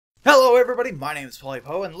Hello everybody, my name is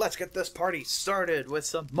PaulyPoe, and let's get this party started with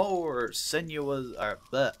some more Senua's,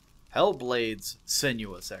 Hellblade's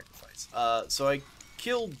Senua sacrifice. So I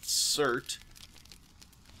killed Cert.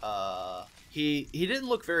 He didn't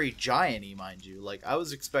look very giant-y, mind you. Like, I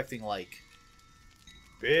was expecting, like,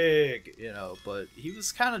 big, you know, but he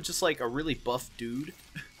was kind of just like a really buff dude.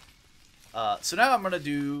 So now I'm gonna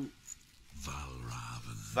do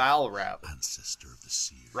VALRAVNS, ancestor of the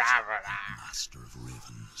seers, master of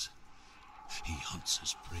ravens. He hunts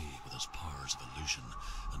his prey with his powers of illusion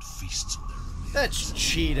and feasts on their remains. That's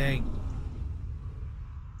cheating.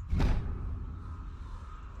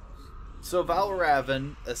 So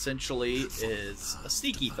VALRAVN essentially is a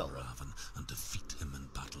sneaky fellow. And defeat him in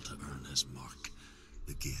battle to earn his mark.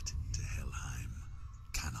 The gate to Helheim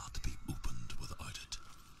cannot be opened without it.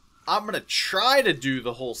 I'm gonna try to do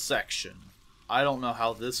the whole section. I don't know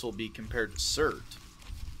how this will be compared to Cert.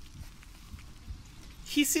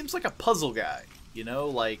 He seems like a puzzle guy, you know?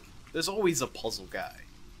 Like, there's always a puzzle guy.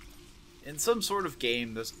 In some sort of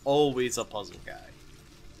game, there's always a puzzle guy.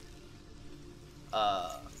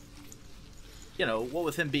 You know, what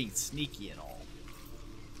with him being sneaky and all.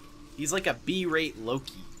 He's like a B-rate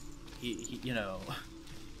Loki. He, you know,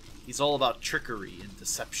 he's all about trickery and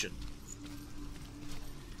deception.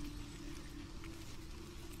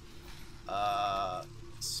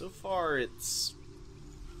 So far it's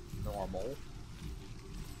normal.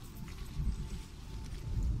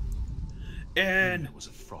 And there was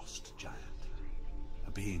a frost giant,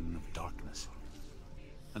 a being of darkness,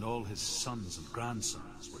 and all his sons and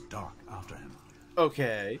grandsons were dark after him.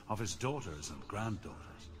 Okay. Of his daughters and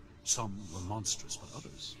granddaughters, some were monstrous, but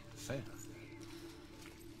others fair.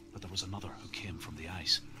 But there was another who came from the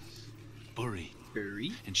ice, Buri.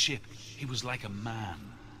 Buri? In shape, he was like a man,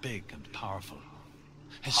 big and powerful.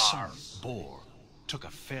 His son, Bor, took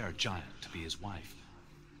a fair giant to be his wife,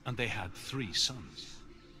 and they had 3 sons.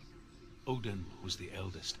 Odin was the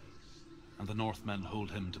eldest, and the Northmen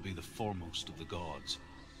hold him to be the foremost of the gods,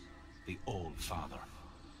 the All-Father.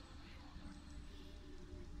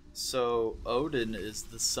 So Odin is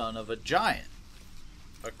the son of a giant,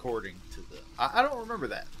 according to the... I don't remember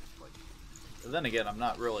that. Like, then again, I'm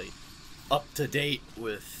not really up to date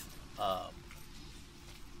with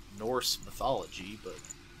Norse mythology, but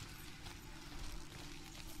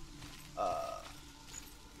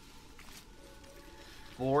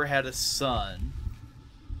Bor had a son,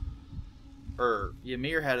 or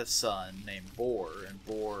Ymir had a son named Bor, and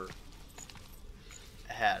Bor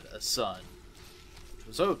had a son, which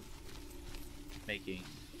was Odin, making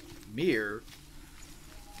Ymir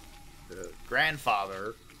the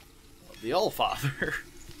grandfather of the All-Father.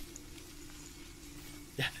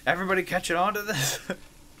 Yeah, everybody catching on to this?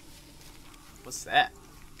 What's that?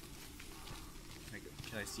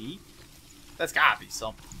 Can I see? That's gotta be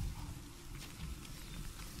something.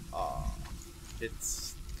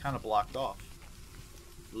 It's kind of blocked off.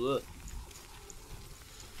 Ugh.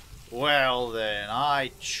 Well then, I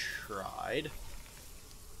tried.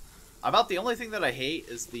 About the only thing that I hate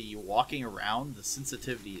is the walking around. The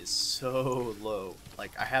sensitivity is so low.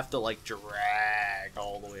 Like, I have to, like, drag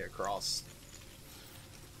all the way across.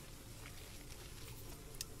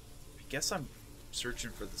 I guess I'm searching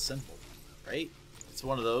for the symbol, right? It's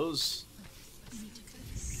one of those.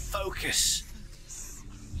 Focus!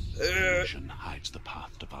 Illusion hides the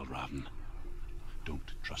path to VALRAVN.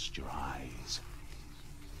 Don't trust your eyes.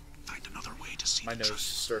 Find another way to see. My nose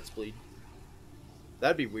starts bleeding.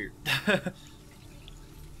 That'd be weird.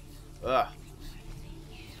 Ugh.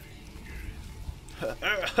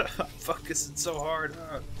 I'm focusing so hard.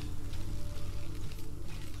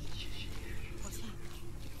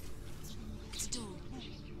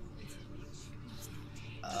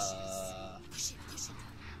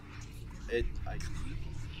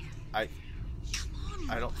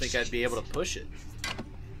 I don't think I'd be able to push it.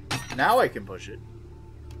 Now I can push it.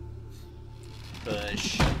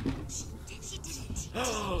 Push.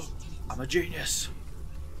 I'm a genius.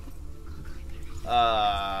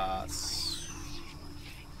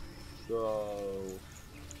 Go.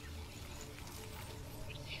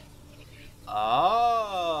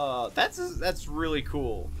 Oh, that's really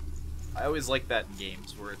cool. I always like that in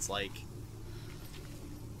games where it's like,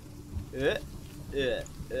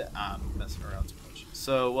 I'm messing around too much.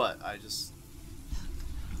 So what? I just.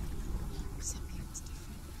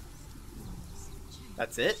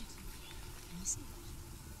 That's it? It's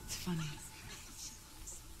funny.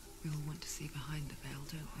 We all want to see behind the veil,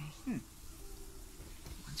 don't we?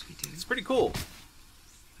 Once we do, It's pretty cool.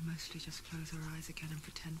 we mostly just close our eyes again and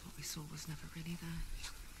pretend what we saw was never really there.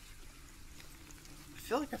 I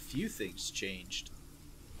feel like a few things changed.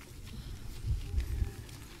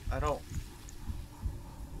 I don't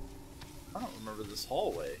remember this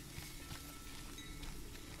hallway.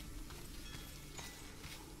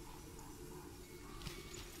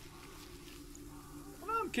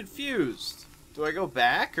 I'm confused. Do I go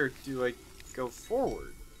back or do I go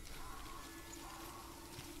forward?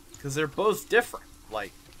 Because they're both different.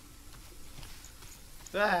 Like,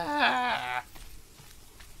 ah!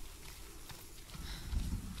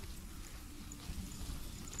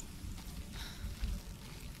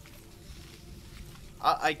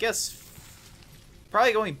 I guess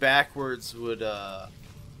probably going backwards would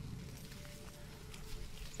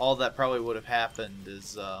all that probably would have happened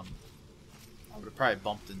is I would have probably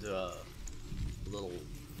bumped into a little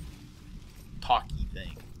talkie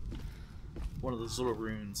thing. One of those little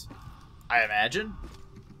runes, I imagine.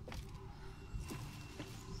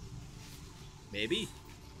 Maybe.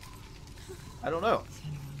 I don't know.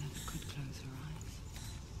 Senua never could close her eyes,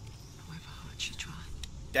 however hard she tried.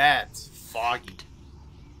 That's foggy.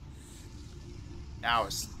 Now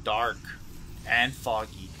it's dark and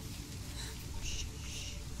foggy.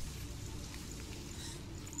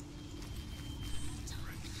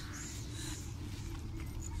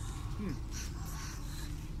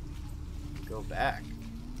 Go back.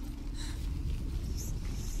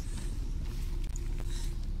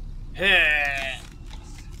 Hey!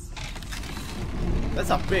 That's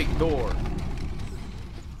a big door.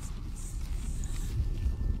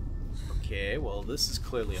 Okay, well, this is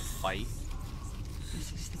clearly a fight.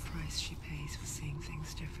 This is the price she pays for seeing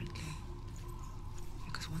things differently.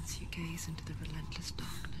 Because once you gaze into the relentless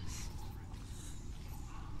darkness,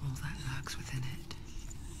 all that lurks within it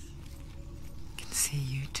can see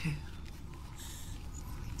you too.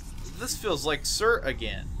 This feels like Sir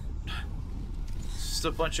again. Just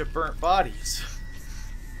a bunch of burnt bodies.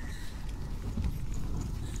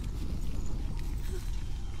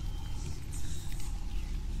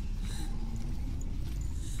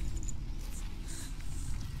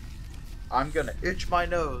 I'm gonna itch my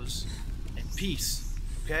nose in peace,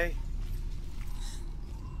 okay?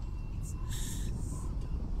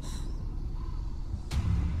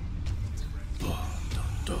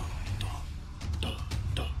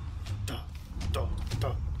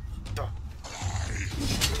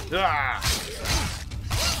 Ah!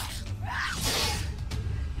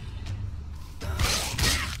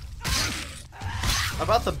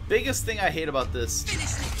 About the biggest thing I hate about this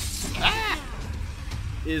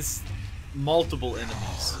is multiple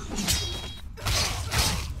enemies.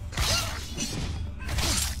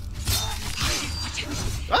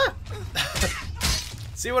 Ah!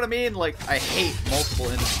 See what I mean? Like, I hate multiple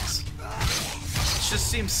enemies. It just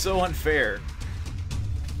seems so unfair.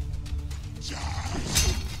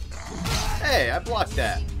 Hey, I blocked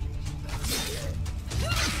that.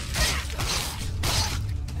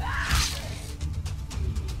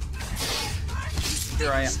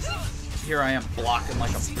 Here I am blocking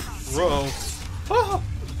like a pro. Oh.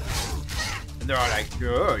 And they're all like,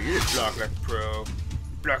 oh, you just block like a pro.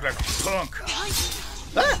 Block like a punk.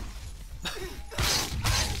 Ah!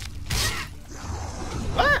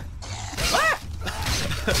 Ah! Ah!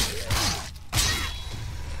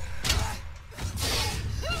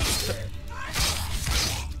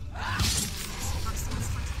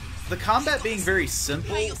 The combat being very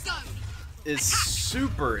simple is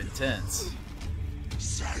super intense.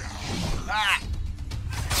 Ah!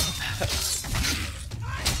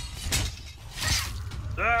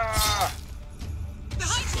 Ah!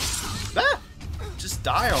 Ah! Just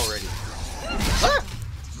die already. Ah!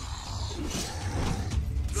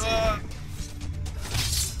 Ah!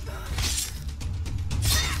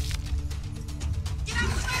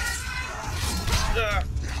 Ah!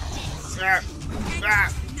 Ah!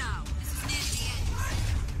 Ah!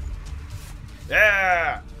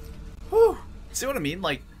 Yeah! Whew. See what I mean?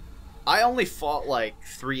 Like, I only fought like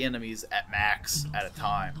 3 enemies at max at a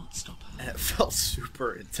time, and it felt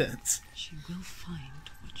super intense. She will find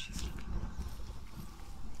what she's looking for.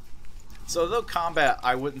 So though combat,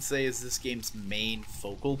 I wouldn't say is this game's main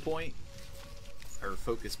focal point, or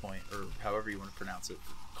focus point, or however you want to pronounce it,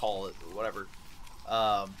 call it, or whatever.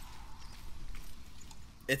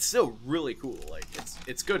 It's still really cool. Like,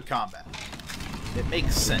 it's good combat. It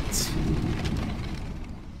makes sense.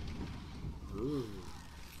 Ooh.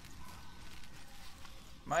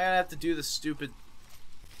 Am I gonna have to do the stupid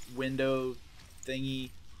window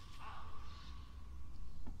thingy?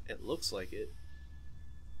 It looks like it.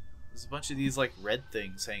 There's a bunch of these like red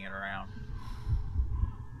things hanging around.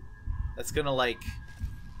 That's gonna like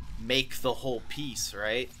make the whole piece,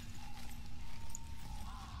 right?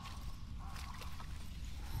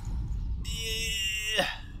 Yeah.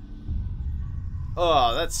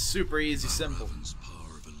 Oh, that's super easy, simple. VALRAVNS'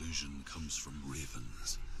 power of illusion comes from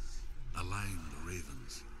ravens. Align the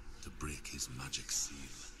ravens to break his magic seal.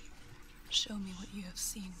 Show me what you have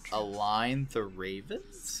seen. Align the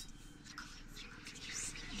ravens?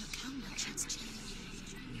 Look how much it's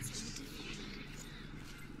changed.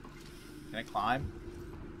 Can I climb?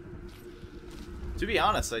 To be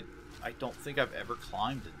honest, I don't think I've ever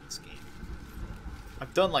climbed in this game.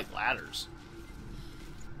 I've done like ladders.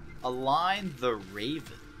 Align the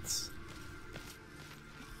ravens.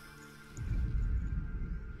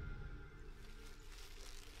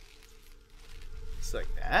 It's like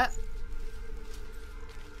that.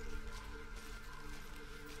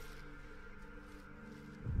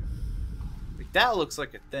 Like that looks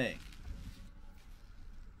like a thing.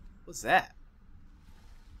 What's that?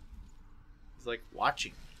 He's like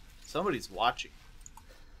watching. Somebody's watching.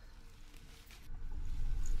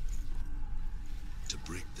 To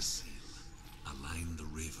break the seal, align the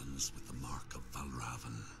ravens with the mark of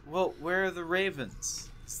VALRAVN. Well, where are the ravens?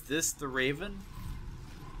 Is this the raven?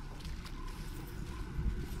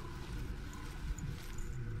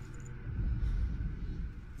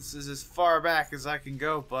 This is as far back as I can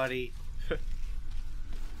go, buddy.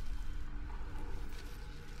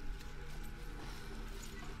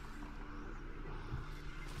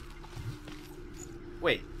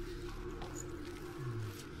 Wait.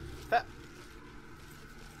 That...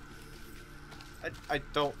 I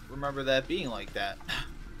don't remember that being like that.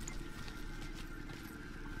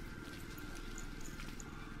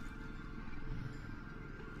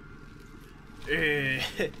 I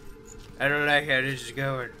don't like how this is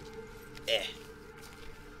going.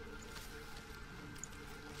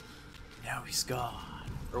 Now he's gone.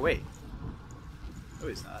 Or wait. No,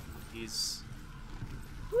 he's not. He's...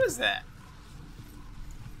 Who is that?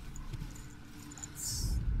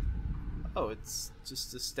 Oh, it's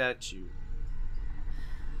just a statue.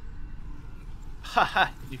 Haha,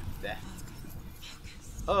 knew that.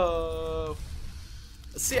 Oh.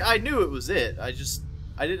 See, I knew it was it. I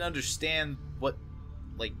didn't understand what,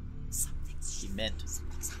 like, he meant.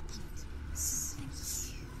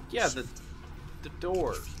 Yeah, the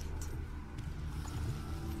door.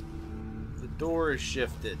 The door is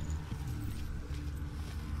shifted.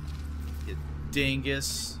 You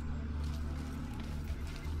dingus.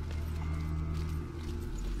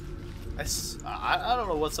 I don't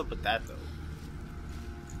know what's up with that, though.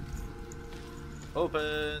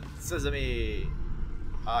 Open sesame.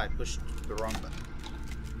 I pushed the wrong button.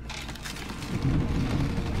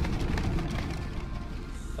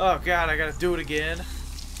 Oh god, I gotta do it again. Do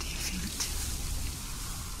you feel it too?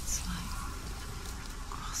 It's like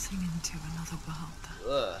crossing into another world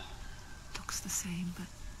that looks the same but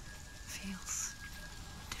feels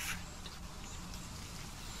different.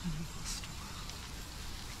 An imposter world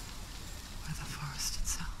where the forest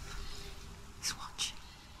itself is watching.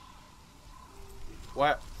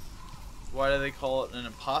 Why do they call it an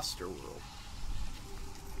imposter world?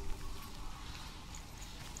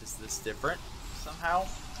 Is this different somehow?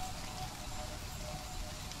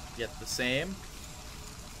 Yet the same?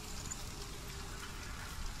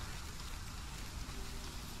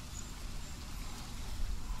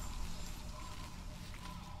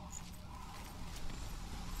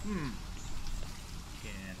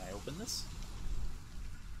 Can I open this?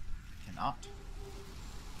 I cannot.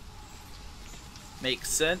 Makes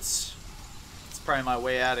sense. It's probably my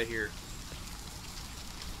way out of here.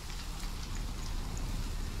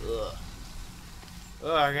 Ugh.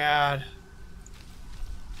 Oh god.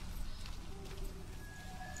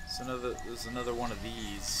 There's another one of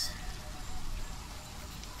these.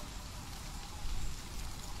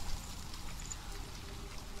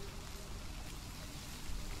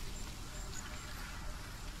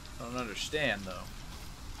 I don't understand though.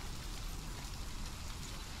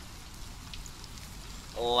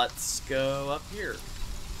 Let's go up here.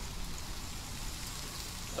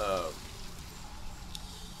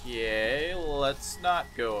 Okay, let's not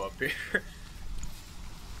go up here.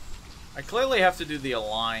 I clearly have to do the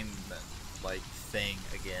alignment, like, thing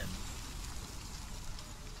again.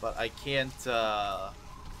 But I can't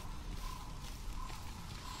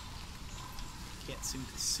seem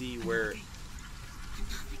to see where...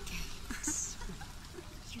 Another gate.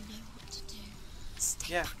 You know what to do.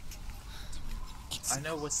 Stay Yeah. back. I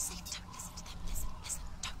know what... Don't listen to them. Listen.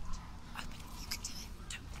 Don't. Open. You can do it.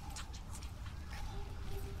 Don't touch it.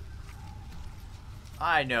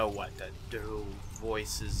 I know what to do.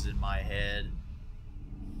 Voices in my head.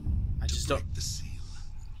 I just don't... Break the seal.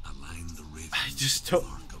 Align the ravens I just with the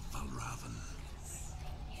don't... mark of VALRAVN.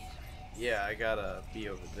 Yeah, I gotta be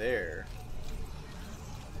over there.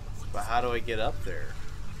 But how do I get up there?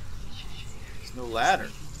 There's no ladder.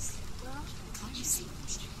 Can't you see them?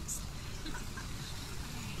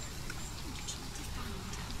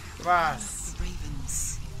 Come on. The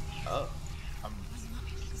ravens. Oh,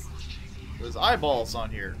 there's eyeballs on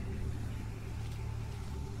here.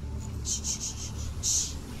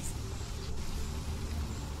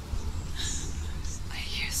 I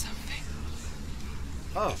hear something.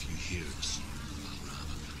 Oh, If you hear the sound of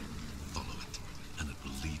Raven, follow it, and it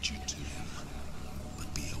will lead you to him.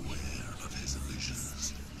 But be aware of his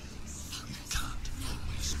illusions. You can't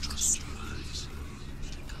always trust your eyes.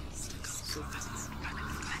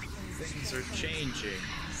 things are changing.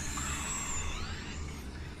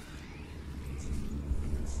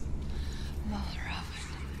 VALRAVN,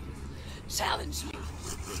 challenge me.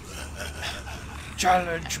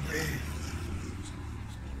 Challenge me.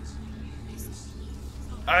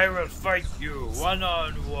 I will fight you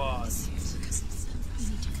one-on-one.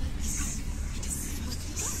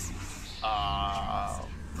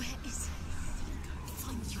 Where is he?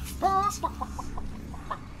 Find you.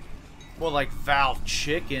 More like Val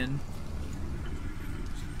Chicken.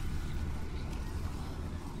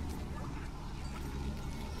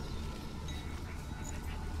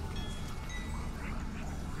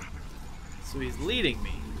 So he's leading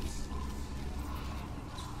me.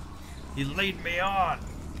 He lead me on.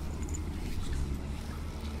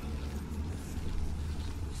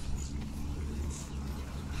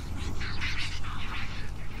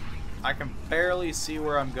 I can barely see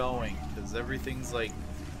where I'm going because everything's like,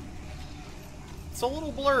 it's a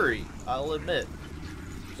little blurry, I'll admit.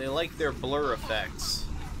 They like their blur effects.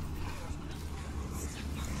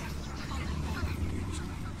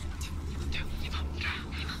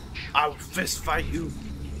 I will fist fight you.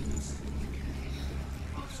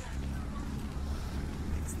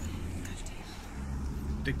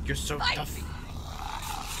 Think you're so tough?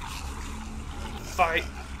 Fight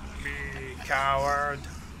me, coward.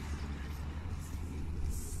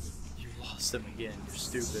 You lost him again. You're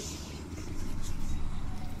stupid.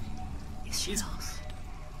 She's lost.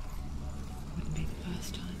 Wouldn't be the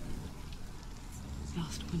first time.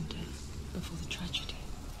 Last winter, before the tragedy,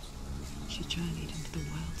 she journeyed into the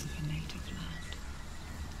wilds of her native land,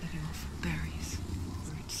 living off berries,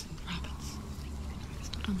 roots, and rabbits.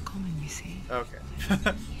 It's not uncommon, you see. Okay. We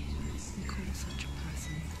call such a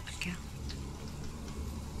person a Gelt.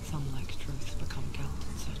 Some, like truth, become Gelt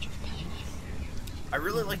in search of penance. I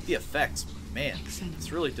really like the effects, but man, Like Senua.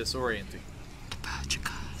 it's really disorienting. To purge a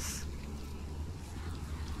curse.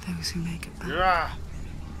 Those who make it back Yeah,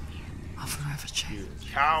 are forever you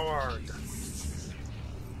changed. coward.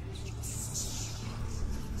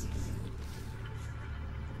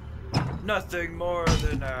 Nothing more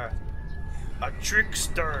than a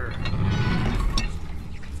trickster.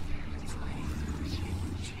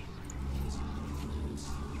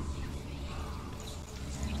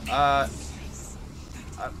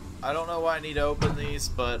 I don't know why I need to open these,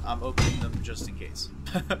 but I'm opening them just in case.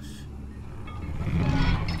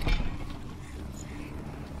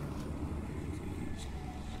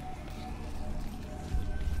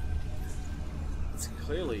 It's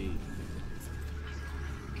clearly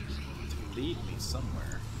to lead me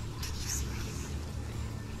somewhere.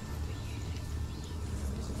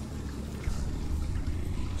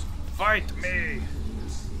 Fight me!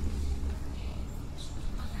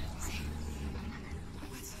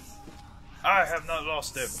 I have not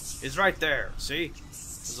lost him. He's right there. See?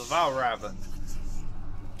 There's a VALRAVN.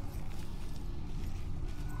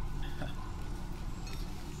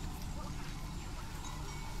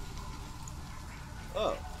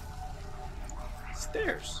 Oh.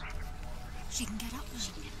 Stairs. She can get up now.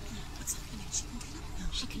 What's happening? She can get up now.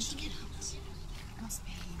 She can get up. Must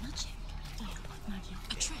be magic. Oh, magic.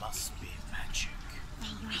 A trick. Must be magic.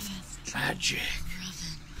 VALRAVN. Magic.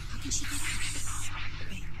 VALRAVN. How can she get out?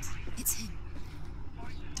 Wait. It's him.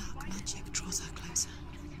 Dark magic draws her closer.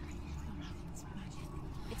 VALRAVN's magic.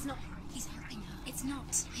 It's not. He's helping her. It's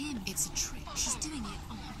not him. It's a trick. She's doing it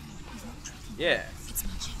on her own. He's not tricking her. Yeah. It's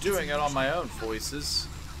magic. Doing it on my own voices.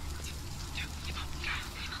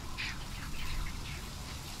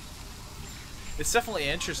 It's definitely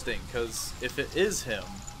interesting, because if it is him,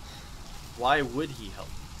 why would he help?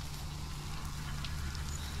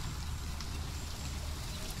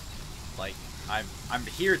 Like, I'm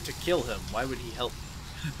here to kill him. Why would he help?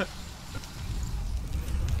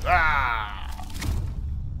 Ah!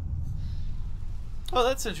 Oh,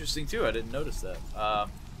 that's interesting too. I didn't notice that.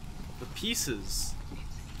 The pieces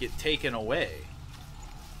get taken away.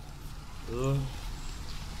 Ugh.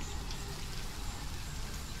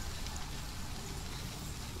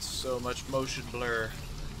 So much motion blur,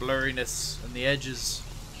 blurriness in the edges.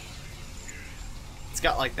 It's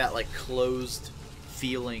got like that like closed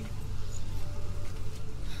feeling.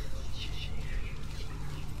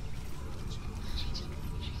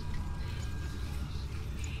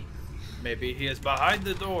 Maybe he is behind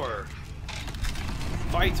the door.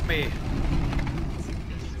 Fight me.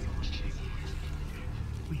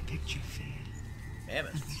 We picture fear, and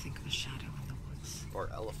Mammoth. we think of a shadow in the woods, Or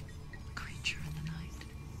elephant. a creature in the night.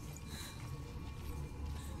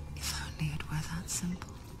 If only it were that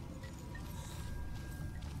simple.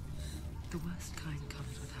 The worst kind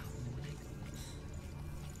comes without warning.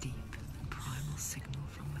 Deep and primal signal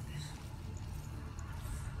from within.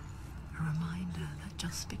 A reminder that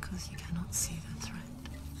just because you cannot see the threat,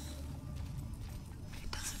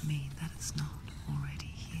 it doesn't mean that it's not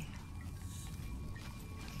already here.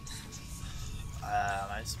 Am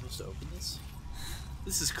I supposed to open this?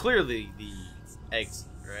 This is clearly the exit,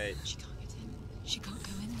 right? She can't get in. She can't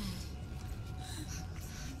go in there.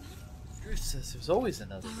 Ruth says there's always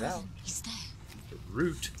another route. He's there. The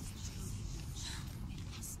route.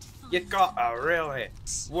 You gotta really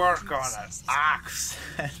work on an accent.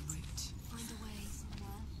 Find a way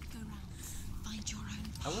somewhere. Go round. Find your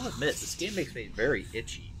own I will admit, this game makes me very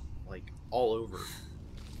itchy. Like, all over.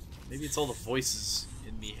 Maybe it's all the voices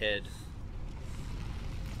in me head.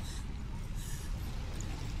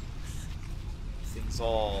 Things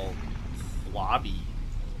all blobby.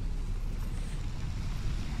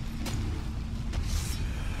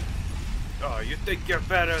 Oh, you think you're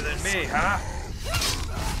better than me, huh?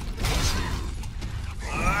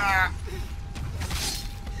 Ah!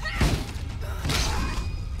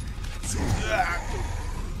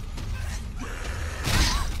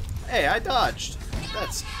 Hey, I dodged.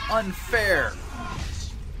 That's unfair.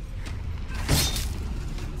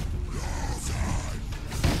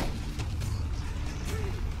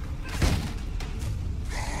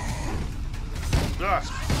 Dodge.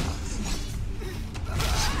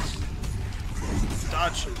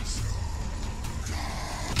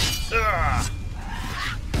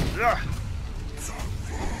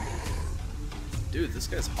 Dude, this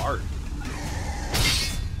guy's hard.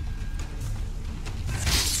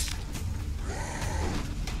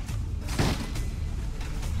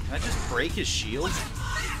 Can I just break his shield?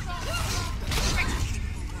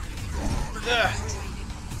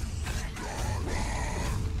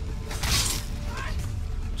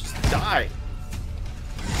 Just die.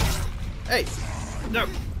 Hey! No!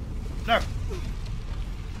 No!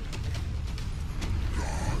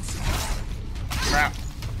 Crap.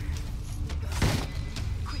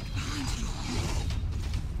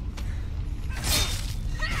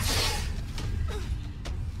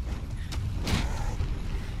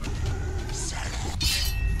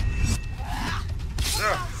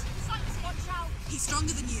 He's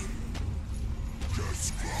stronger than you.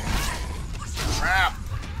 Crap.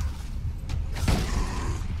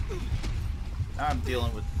 Now I'm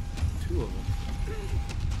dealing with two of them.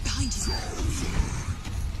 Behind you.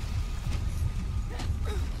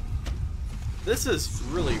 This is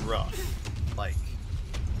really rough. Like,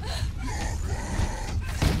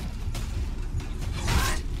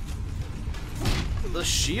 the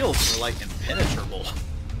shields are like impenetrable.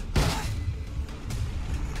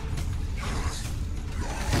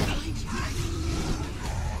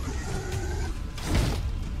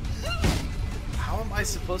 How am I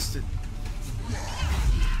supposed to?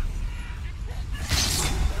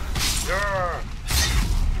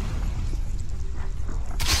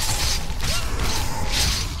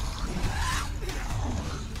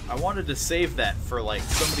 I wanted to save that for like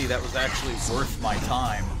somebody that was actually worth my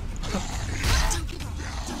time.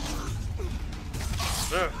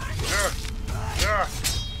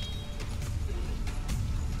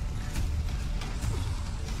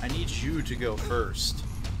 I need you to go first.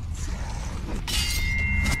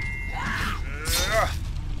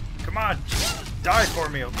 Come on, die for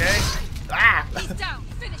me, okay? Ah! He's down.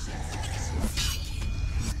 Finish it.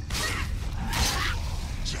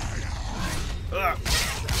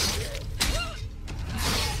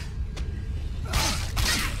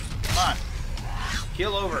 Come on,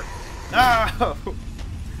 keel over. No!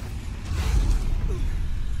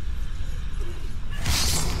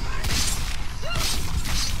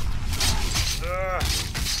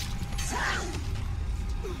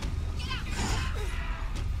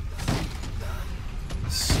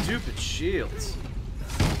 Stupid shields.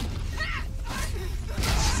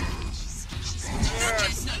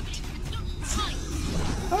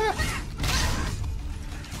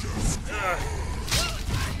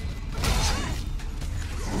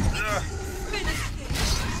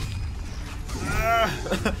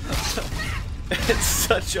 It's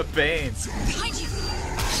such a pain.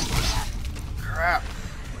 Crap.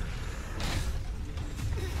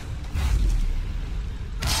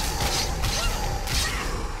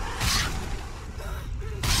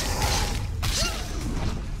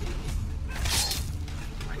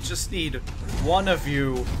 just need one of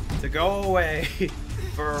you to go away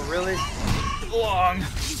for a really long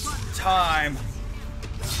time.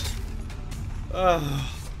 Ugh.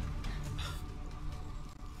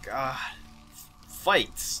 God.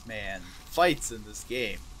 Fights, man. Fights in this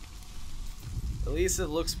game. At least it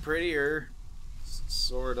looks prettier.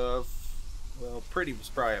 Sort of. Well, pretty was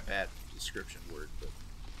probably a bad description word, but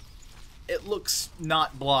it looks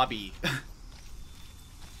not blobby.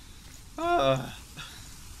 I'm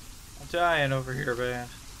dying over here, man.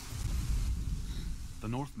 The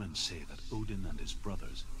Northmen say that Odin and his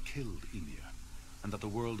brothers killed Ymir, and that the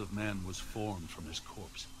world of men was formed from his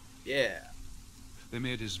corpse. Yeah. They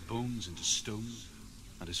made his bones into stone,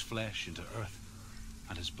 and his flesh into earth,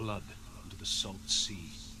 and his blood into the salt sea.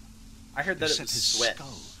 I heard They that it set was his sweat.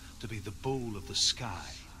 skull to be the bowl of the sky,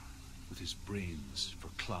 with his brains for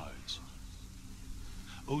clouds.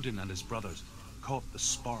 Odin and his brothers caught the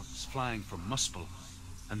sparks flying from Muspel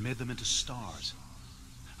and made them into stars.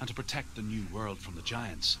 And to protect the new world from the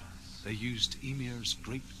giants, they used Ymir's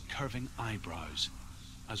great curving eyebrows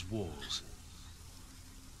as walls.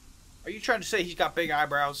 Are you trying to say he's got big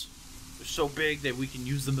eyebrows? They're so big that we can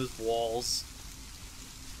use them as walls.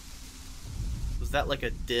 Was that like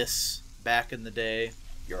a diss back in the day?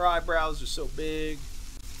 Your eyebrows are so big.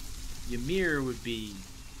 Ymir would be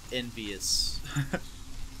envious.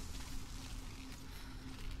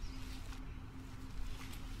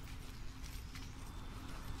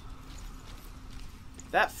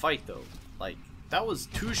 That fight though, like, that was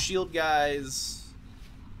 2 shield guys,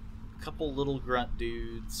 a couple little grunt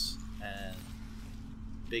dudes, and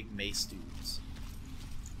big mace dudes.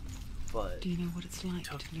 But Do you know what it's like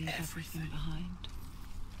took to leave everything behind?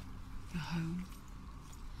 Your home,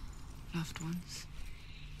 loved ones,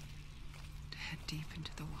 to head deep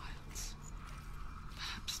into the wilds,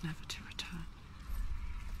 perhaps never to return.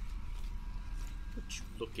 what you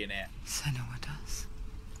looking at? Senua does.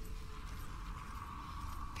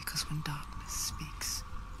 Because when darkness speaks,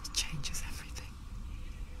 it changes everything.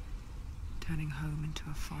 Turning home into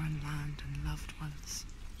a foreign land and loved ones.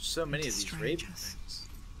 So many of into these raven strangers. things.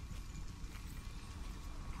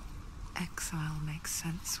 Exile makes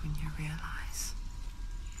sense when you realize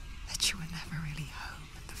that you were never really home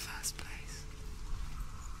in the first place.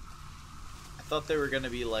 I thought they were gonna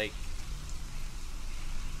be like...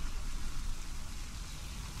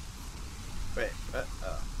 Wait,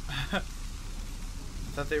 I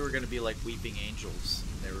thought they were gonna be like weeping angels.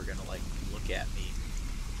 And they were gonna like look at me.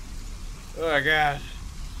 Oh my god.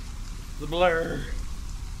 The blur.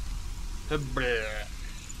 The blur.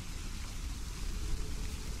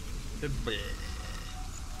 The blur.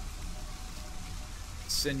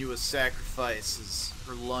 Senua sacrifices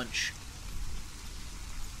her lunch.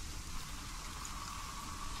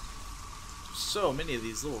 So many of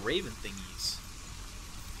these little raven thingies.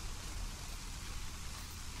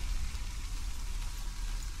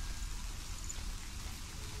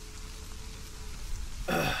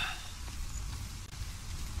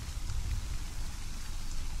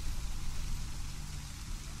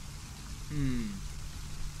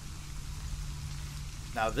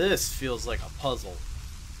 Now this feels like a puzzle.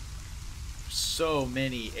 So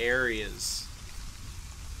many areas.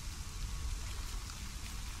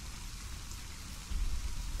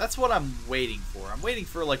 That's what I'm waiting for. I'm waiting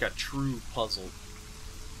for like a true puzzle.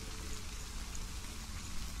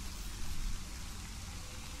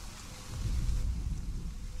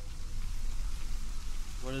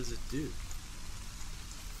 What does it do?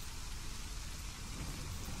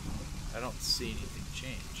 I don't see anything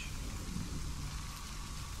change.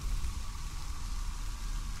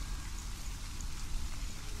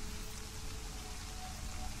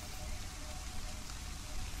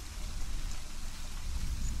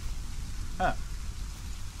 Huh.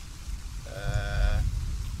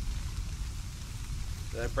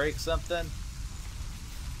 Did I break something?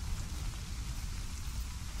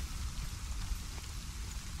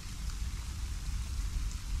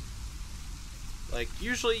 Like,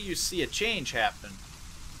 usually you see a change happen.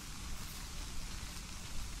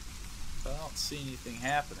 But I don't see anything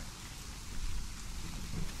happening.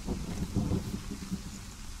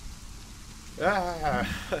 Ah,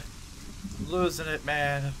 I'm losing it,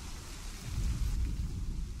 man.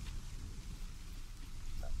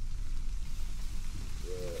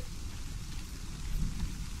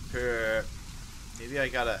 Maybe I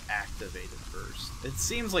gotta activate it first. It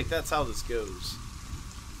seems like that's how this goes.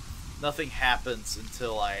 Nothing happens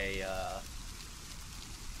until I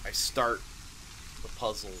start the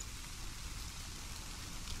puzzle.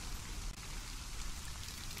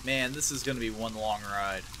 Man, this is gonna be one long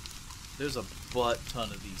ride. There's a butt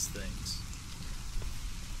ton of these things.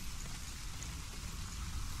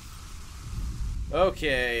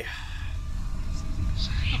 Okay.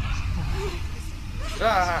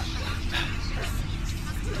 Ah.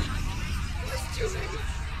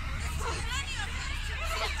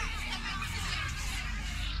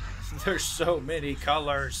 There's so many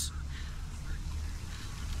colors.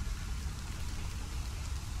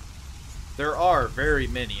 There are very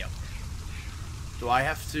many of them. Do I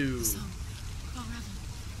have to... Song.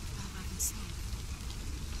 VALRAVNS song.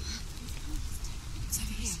 It's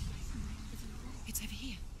over here. It's over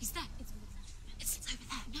here. He's there. It's over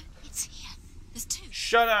there. No, it's here. There's two.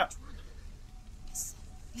 Shut up!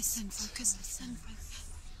 Listen, focus. Listen, focus.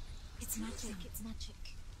 It's magic. It's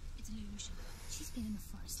magic. It's an illusion. She's been in the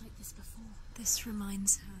forest like this before. This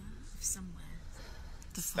reminds her of somewhere.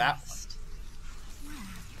 The forest.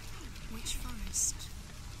 Where? Which forest?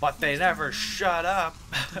 But they never shut up.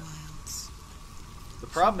 The wilds. The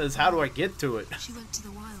problem is, how do I get to it? She went to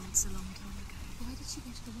the wilds a long time ago. Why did she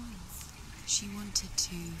go to the wilds? She wanted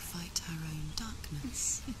to fight her own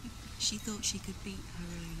darkness. She thought she could beat her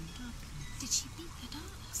own darkness. Did she beat the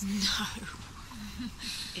darkness? No.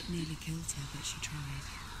 It nearly killed her, but she tried.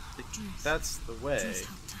 Druth. That's the way. Druth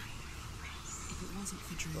helped her. If it wasn't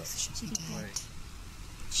for Druth, she'd be dead. Wait.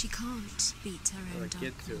 She can't beat her How own do I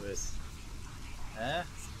get darkness. to it? Eh?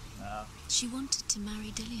 No. She wanted to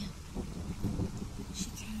marry Dillian. She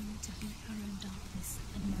came to beat her own darkness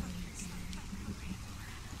and marry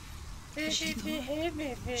Dillian. She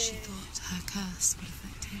thought her curse would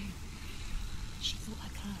affect him. She thought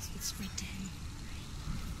her curse would spread to him.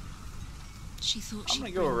 She thought I'm she'd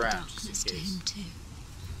gonna bring go around darkness just in to case. him too.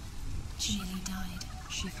 She nearly died.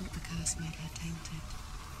 She thought the curse made her tainted.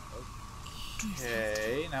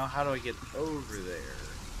 Okay, now how do I get over there?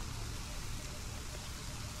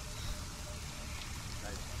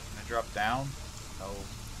 Can I drop down? No.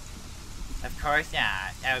 Of course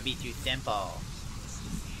not. That would be too simple.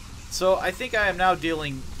 So I think I am now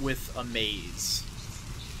dealing with a maze.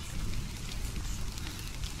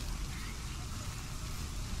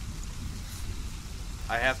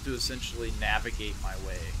 I have to essentially navigate my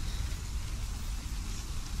way.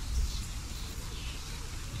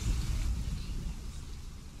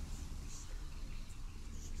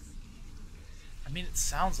 I mean, it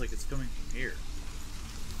sounds like it's coming from here.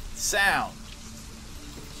 Sound.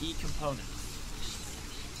 Key component.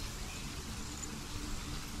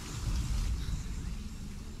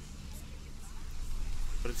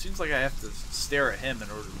 But it seems like I have to stare at him in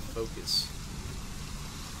order to focus.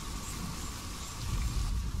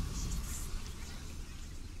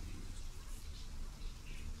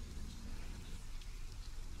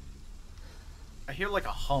 I hear like a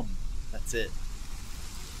hum. That's it.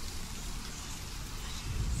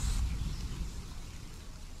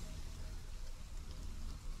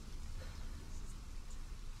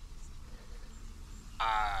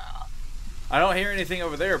 I don't hear anything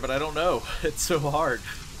over there, but I don't know. It's so hard.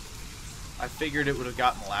 I figured it would have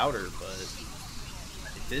gotten louder, but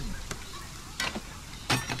it didn't.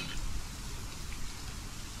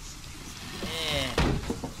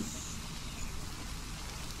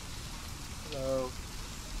 Hello.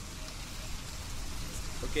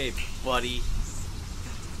 Okay, buddy.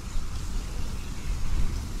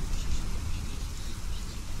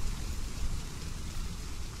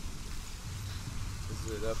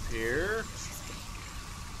 Is it up here?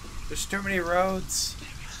 There's too many roads.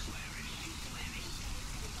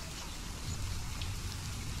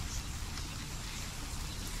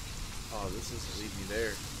 Oh, this doesn't lead me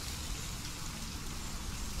there.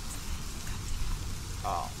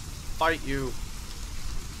 I'll fight you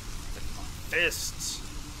with my fists.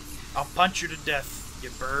 I'll punch you to death, you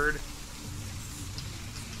bird.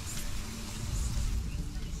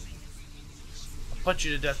 I'll punch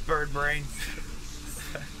you to death, bird brain.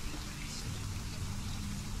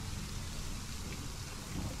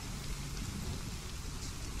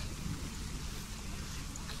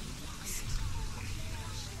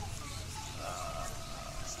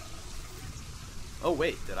 Oh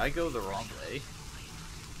wait, did I go the wrong way?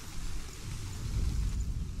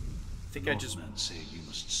 I think I just... Northmen say you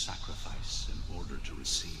must sacrifice in order to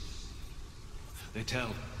receive. They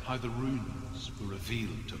tell how the runes were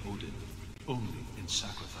revealed to Odin only in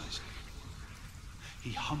sacrificing.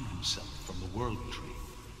 He hung himself from the world tree,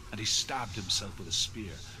 and he stabbed himself with a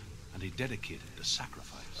spear, and he dedicated the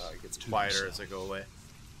sacrifice it gets to quieter himself. as I go away.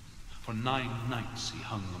 For 9 nights he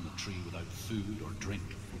hung on the tree without food or drink.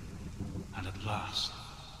 And at last,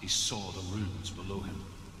 he saw the runes below him.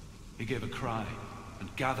 He gave a cry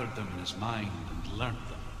and gathered them in his mind and learnt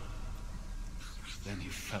them. Then he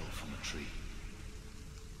fell from the tree.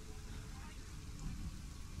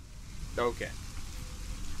 Okay.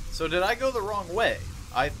 So did I go the wrong way?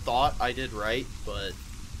 I thought I did right, but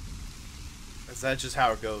that's just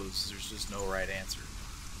how it goes. There's just no right answer.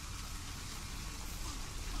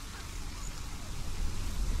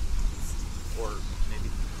 Or maybe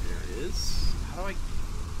there is? How do I...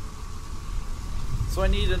 So I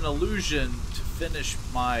need an illusion to finish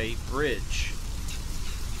my bridge.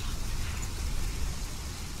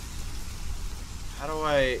 How do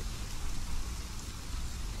I...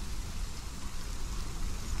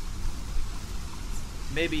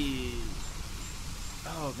 Maybe...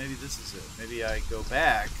 Oh, maybe this is it. Maybe I go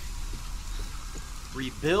back,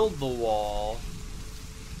 rebuild the wall.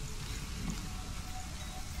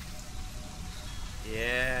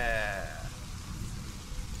 Yeah.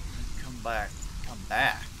 Come back. Come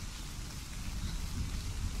back.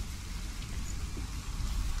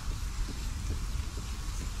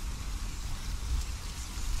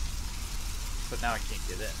 But now I can't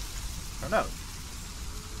get in. Oh no.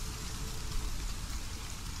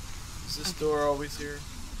 Is this door always here?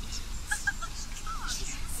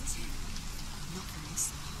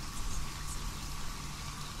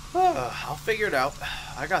 I'll figure it out.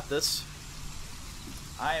 I got this.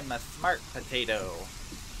 I am a smart potato.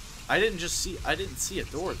 I didn't see a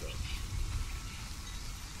door though.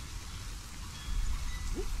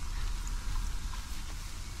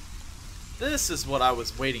 This is what I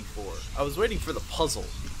was waiting for. I was waiting for the puzzle.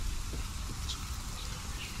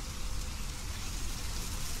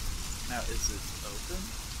 Now, is it open?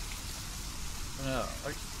 No.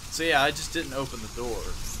 Okay. So yeah, I just didn't open the door.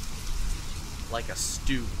 Like a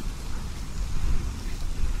stoop.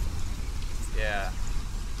 Yeah.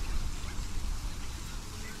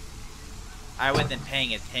 I wasn't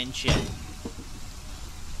paying attention.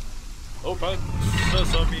 Open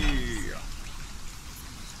sesame!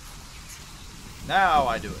 Now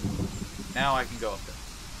I do it. Now I can go up there.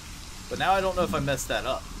 But now I don't know if I messed that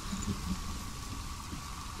up.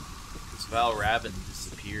 Because VALRAVNS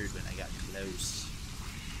disappeared when I got close.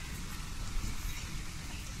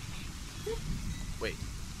 Wait.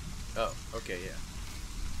 Oh, okay, yeah.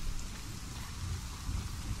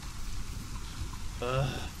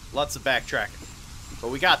 Lots of backtracking.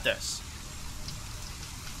 But we got this.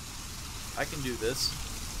 I can do this.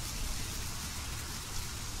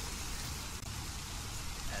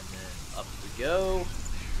 And then up we go.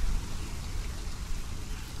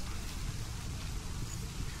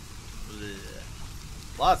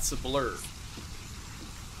 Blech. Lots of blur.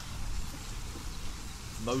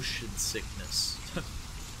 Motion sickness.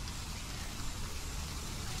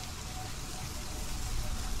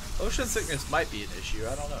 Motion sickness might be an issue,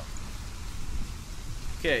 I don't know.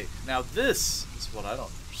 Okay, now this is what I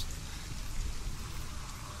don't understand.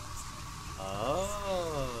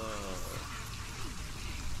 Oh.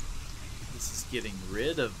 This is getting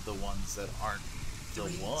rid of the ones that aren't the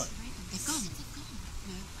one. They've gone. They've gone.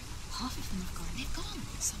 No, half of them have gone. They've gone.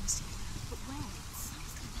 Some are still there. But where? Some's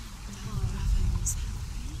still there. No, VALRAVNS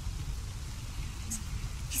helping.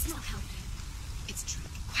 He's not helping. It's true.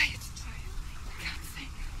 Quiet. I can't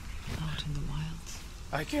think. Out in the wilds,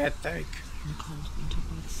 I can't think. in the cold winter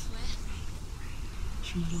woods,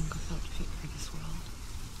 she no longer felt fit for this world.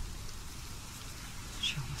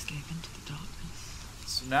 She almost gave in to the darkness.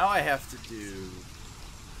 So now I have to do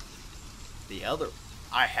the other.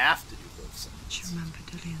 I have to do both sides. She remembered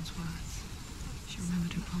Dillian's words. She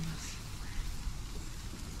remembered her promise.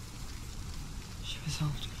 She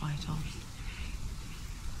resolved to fight on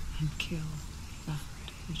and kill that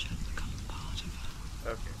which had become part of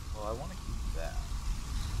her. Okay, well I want to keep that.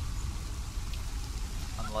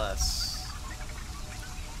 Unless...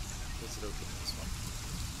 Does it open this one?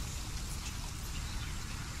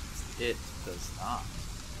 It does not.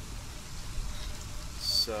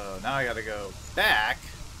 So now I gotta go back,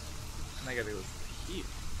 and I gotta go here.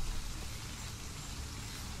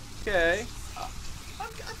 Okay,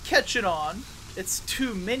 I'm catching on. It's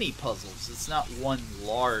too many puzzles. It's not one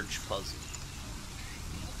large puzzle.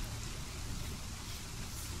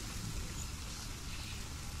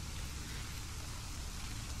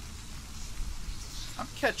 I'm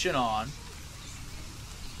catching on.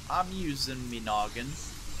 I'm using me noggin.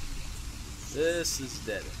 This is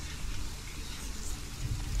dead.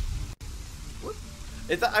 What?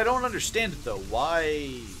 I don't understand it though.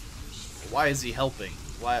 Why is he helping?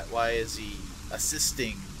 Why is he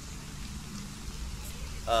assisting?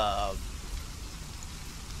 Now,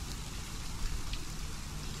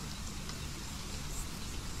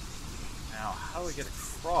 how do I get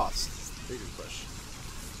across? Is the bigger question.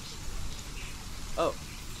 Oh.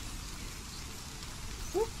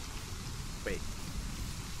 Whoop. Wait.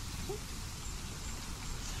 Whoop.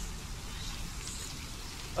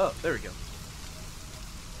 Oh, there we go.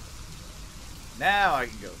 now I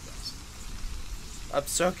can go fast. I'm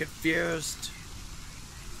so confused.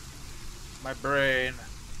 My brain,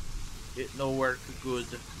 it no work good.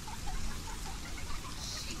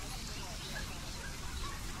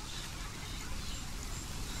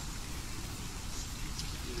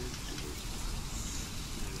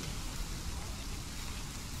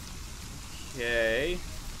 Okay.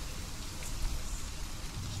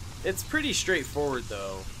 It's pretty straightforward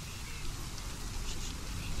though.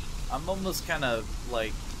 I'm almost kind of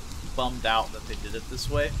like bummed out that they did it this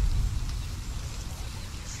way.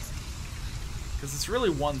 Because it's really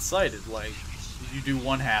one-sided, like you do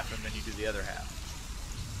one half and then you do the other half.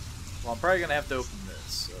 Well, I'm probably going to have to open this,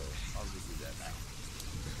 so I'll just do that now.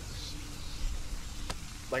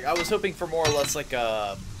 Like, I was hoping for more or less like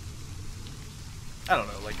a, I don't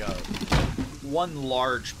know, like a one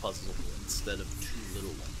large puzzle instead of two little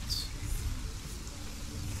ones.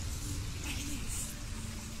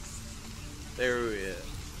 There we go.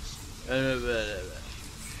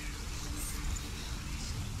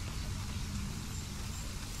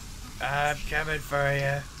 I'm coming for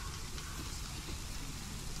you.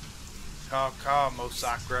 Call,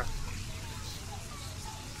 Mosakra.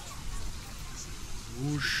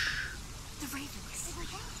 Whoosh. The ravens.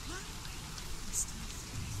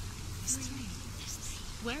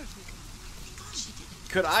 Where have we gone?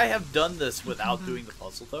 Could I have done this without doing the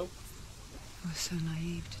puzzle, though? I was so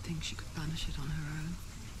naive to think she could banish it on her own.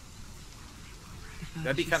 If ever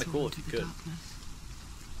That'd be she kinda saw cool into if you the could. darkness,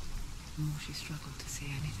 the more she struggled to see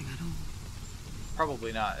anything at all.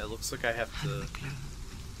 Probably not. It looks like I have And to. the glow,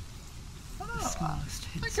 the Oh, smallest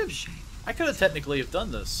hints of shape. I could have technically have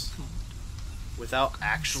done this Thought, without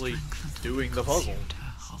actually doing the puzzle. consumed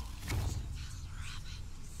her whole.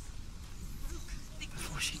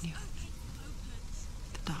 Before she knew it,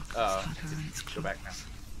 the darkness had her in its Go clutch. back now.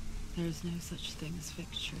 There is no such thing as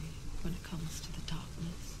victory when it comes to the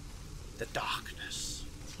darkness. The darkness.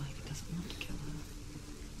 It's like it doesn't want to kill her.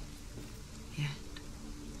 Yet,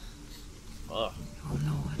 Ugh. it will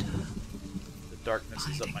gnaw at her, The darkness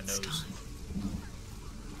is up biding my its nose. time.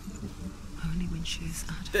 Only when she is at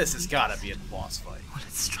her This has weakest gotta be a boss fight. will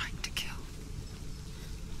it strike to kill.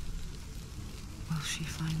 Will she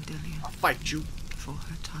find Dillion I'll fight you. before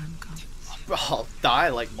her time comes? I'll die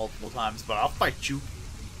like multiple times, but I'll fight you.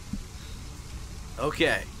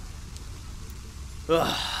 Okay.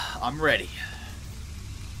 Ugh, I'm ready.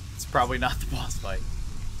 It's probably not the boss fight.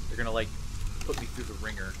 They're gonna like put me through the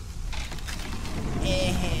ringer.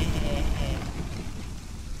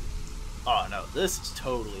 Oh no, this is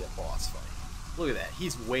totally a boss fight. Look at that,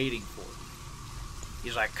 he's waiting for me.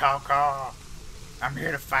 He's like, Caw, I'm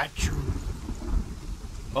here to fight you.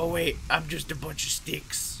 Oh wait, I'm just a bunch of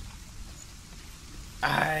sticks.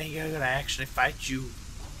 I ain't gonna actually fight you.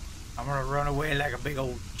 I'm gonna run away like a big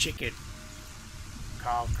old chicken.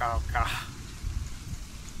 Caw.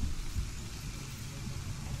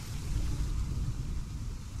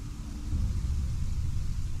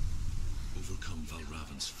 Overcome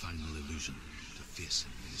VALRAVNS' final illusion to face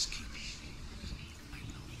him in his keep. I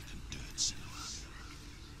know you can do it, Senua.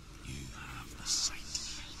 You have the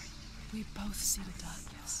sight. We both see the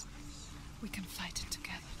darkness. We can fight it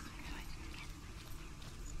together.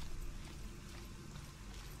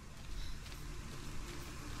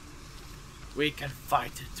 We can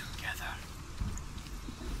fight it together.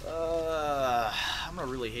 I'm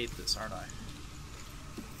gonna really hate this, aren't I?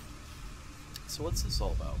 So what's this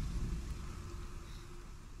all about?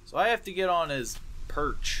 So I have to get on his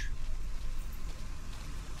perch.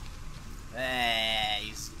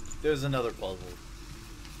 There's another puzzle.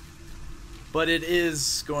 But it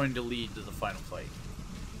is going to lead to the final fight.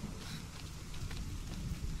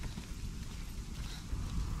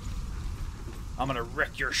 I'm gonna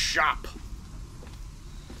wreck your shop.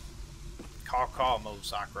 Caw,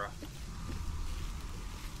 Mosakra.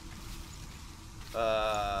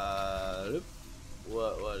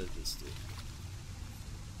 What did this do?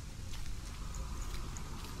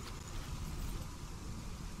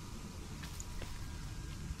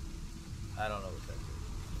 I don't know what that did.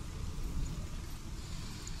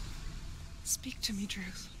 Speak to me,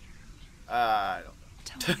 Druth. I don't know.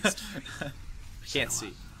 Tell me a story. I can't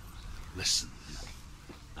see. Listen,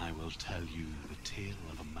 I will tell you the tale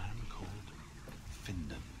of a man called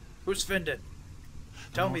Findan. Who's Findan?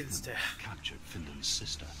 The Tell me this Northmen tale. captured Findan's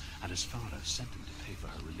sister, and his father sent him to pay for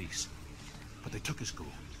her release. But they took his gold,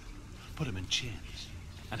 put him in chains,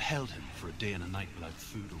 and held him for a day and a night without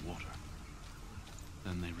food or water.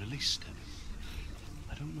 Then they released him.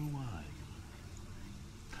 I don't know why.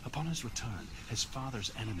 Upon his return, his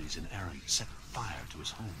father's enemies in Erin set fire to his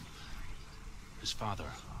home. His father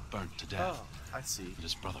burnt to death, Oh, I see. and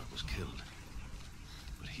his brother was killed.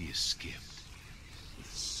 But he escaped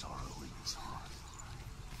with sorrow in his heart.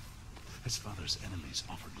 His father's enemies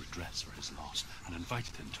offered redress for his loss and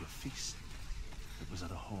invited him to a feast. It was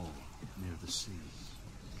at a hall near the sea.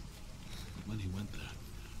 But when he went there,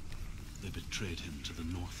 they betrayed him to the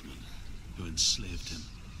Northmen, who enslaved him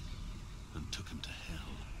and took him to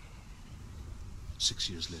hell. 6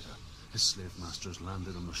 years later, his slave masters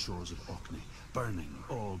landed on the shores of Orkney, burning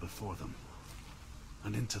all before them.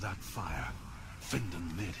 And into that fire,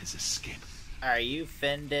 Findan made his escape. Are you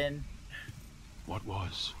Findan? What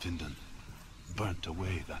was Findan burnt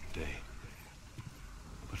away that day.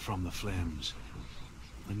 But from the flames,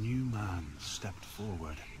 a new man stepped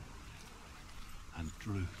forward, and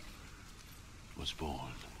Druth was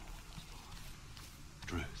born.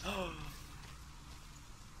 Druth.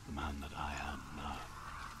 The man that I am now.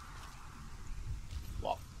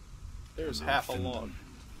 Well, there's And though half a Findan log.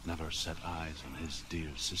 never set eyes on his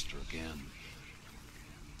dear sister again,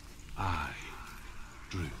 I,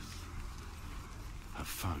 Druth, have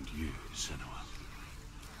found you, Senua.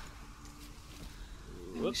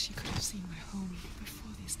 I wish you could have seen my home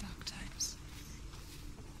before these dark times.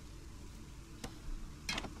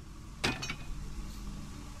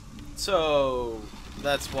 So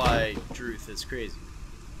that's why Druth is crazy,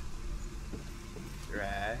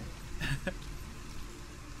 right?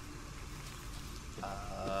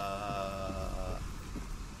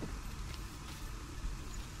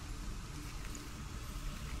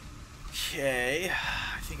 Okay,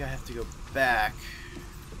 I think I have to go back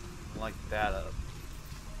and light that up.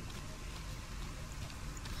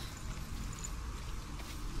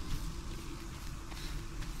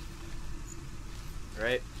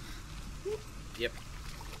 Right? Yep.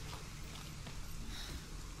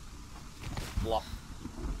 Blop.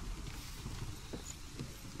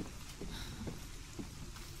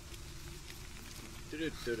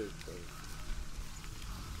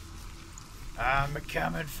 I'm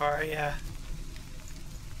coming for ya.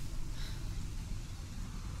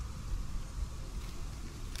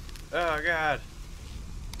 Oh God.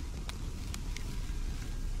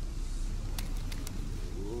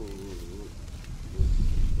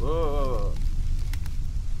 Whoa.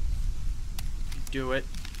 Do it.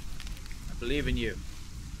 I believe in you.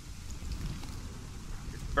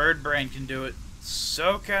 If Bird Brain can do it,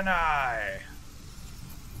 so can I.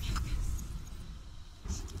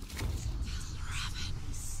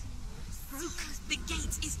 VALRAVNS. Broken. The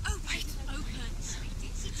gate is open.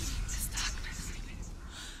 This darkness.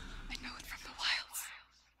 I know it from the wilds.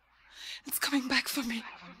 It's coming back for me.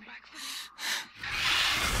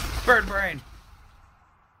 Bird Brain.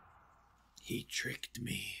 He tricked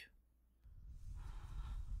me.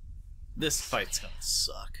 This fight's gonna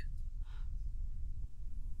suck.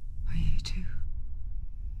 Are you too?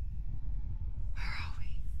 Where are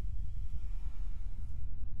we?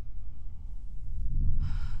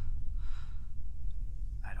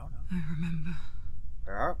 I don't know. I remember.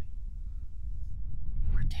 Where are we?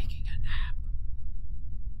 We're taking a nap.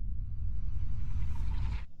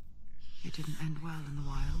 It didn't end well in the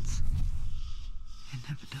wilds. It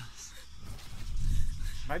never does.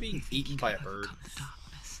 Am I being You think eaten you by can a bird? overcome the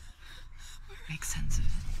darkness, make sense of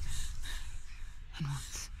it, and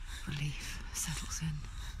once relief settles in,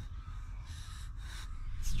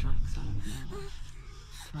 it strikes out of nowhere,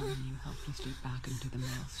 throwing you helplessly back into the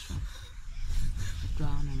maelstrom,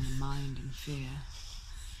 drowning the mind in fear,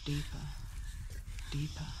 deeper,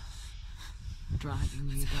 deeper, dragging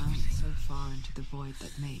you down so far into the void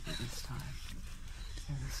that maybe this time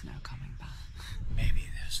there is no coming back. Maybe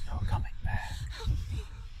there's no coming back.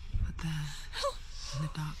 But there, in the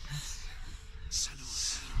darkness,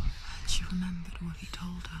 Senua, she remembered what he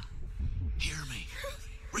told her. hear me.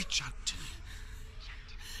 Reach out to me.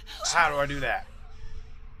 How do I do that?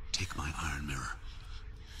 Take my iron mirror.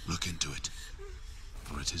 Look into it.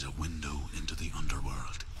 For it is a window into the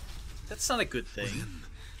underworld. That's not a good thing. Within,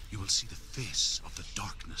 you will see the face of the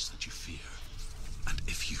darkness that you fear. And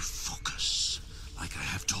if you focus, like I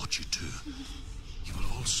have taught you to, you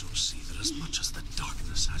will also see that as much as the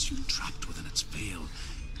darkness has you trapped within its veil,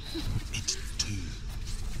 it too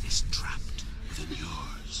is trapped within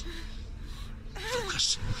yours.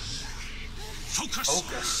 Focus. Focus.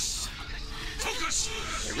 Focus. Focus.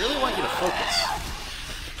 I really want you to focus.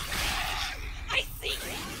 I see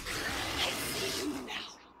you. I see you now.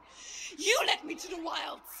 You led me to the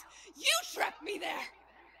wilds. You trapped me there.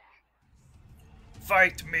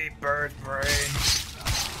 Fight me, Bird Brain.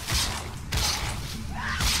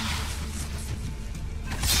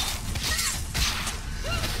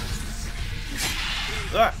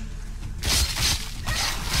 Ah!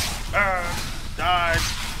 Died.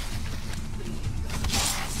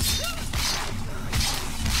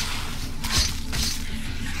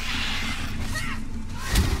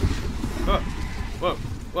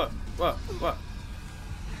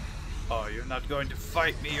 Oh, you're not going to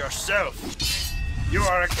fight me yourself. You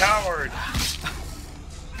are a coward.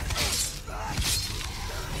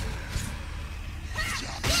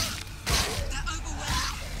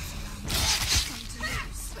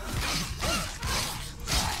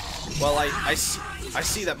 Well, I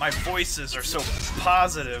see that my voices are so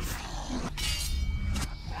positive.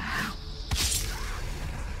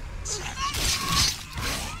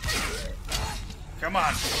 Come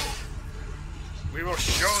on. We will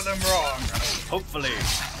show them wrong. Hopefully.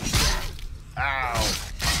 Ow.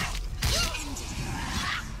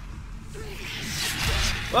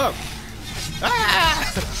 Whoa.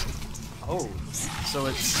 Ah! Oh, so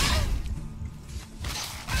it's...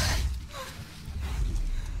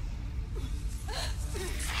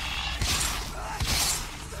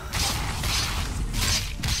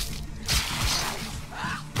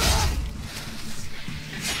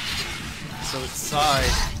 So it's side.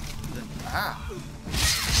 Ah.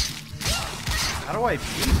 How do I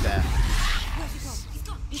beat that? Where's he gone? He's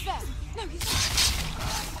gone. He's there. No, he's there.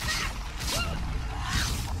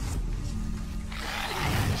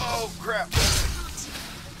 Oh crap!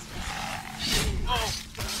 Oh!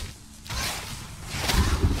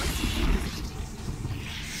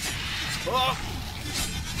 Oh!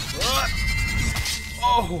 What?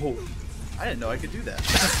 Oh! I didn't know I could do that.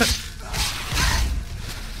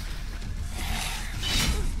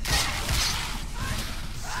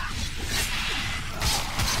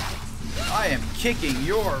 I am kicking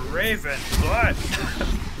your raven butt.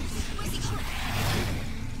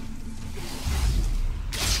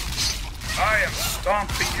 I am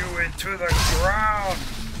stomping you into the ground.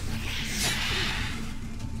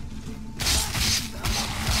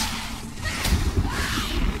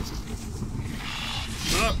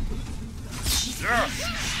 Yeah.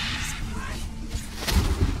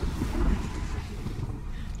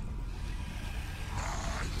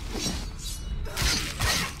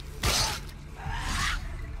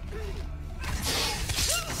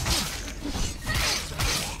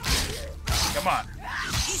 Come on.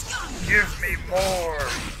 Give me more.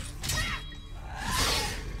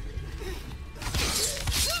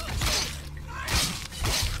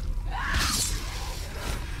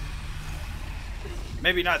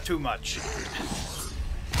 Maybe not too much.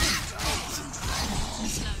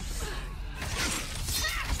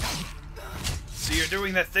 So you're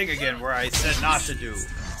doing that thing again where I said not to do.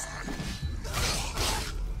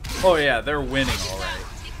 Oh yeah, they're winning alright.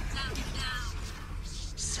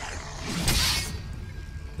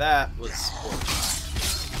 That was horrifying.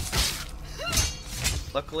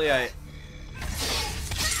 Luckily I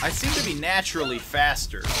seem to be naturally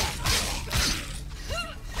faster.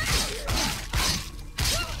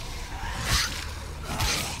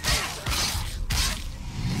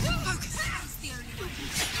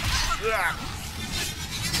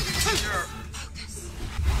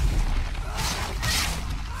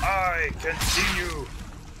 I can see you.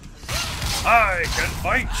 I can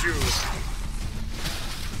fight you.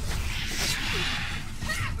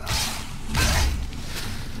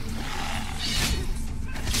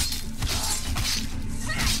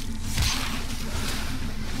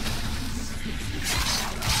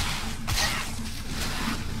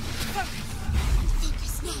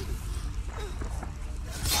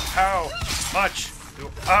 How much do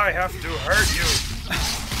I have to hurt you?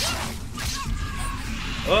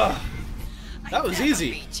 Ugh, that was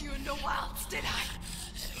easy. Beat you in the wilds, did I?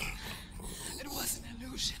 It was an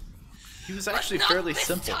illusion. He was actually fairly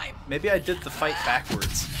simple. Maybe I did the fight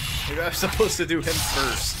backwards. Maybe I was supposed to do him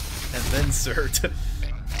first, and then Surt.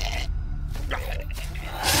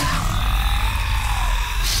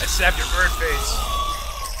 I stabbed your bird face.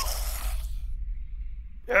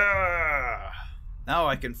 Yeah. Now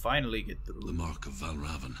I can finally get through. The mark of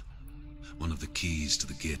VALRAVN, one of the keys to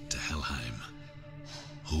the gate to Helheim.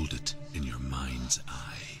 Hold it in your mind's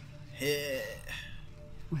eye. Yeah.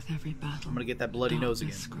 With every battle, I'm gonna get that bloody nose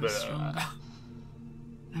again. grows stronger.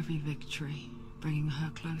 Every victory bringing her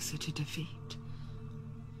closer to defeat.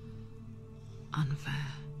 Unfair,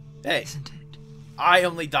 Hey, isn't it? I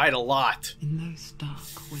only died a lot In those dark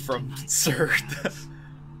winter from nights, Surt.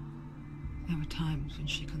 there were times when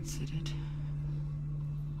she considered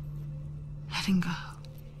letting go.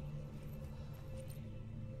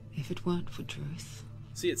 If it weren't for Druth,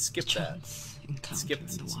 See, it skipped that. chance encounter Skipped in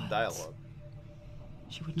the some wilds, dialogue.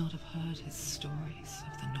 she would not have heard his stories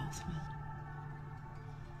of the Northmen.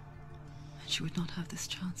 And she would not have this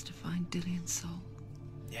chance to find Dillion's soul.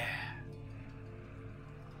 Yeah.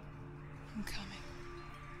 I'm coming.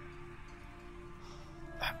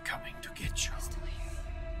 I'm coming to get you.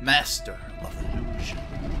 Master of illusion.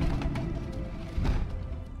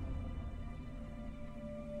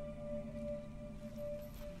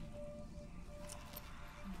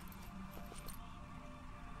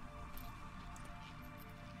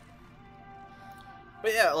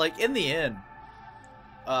 yeah, like in the end,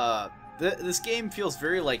 this game feels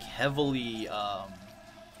very like heavily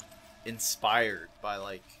inspired by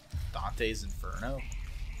like Dante's Inferno.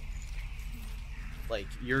 Like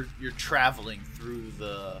you're traveling through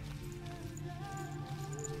the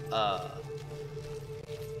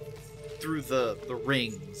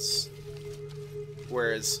rings,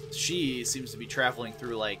 whereas she seems to be traveling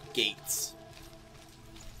through like gates.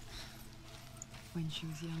 When she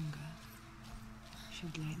was younger, she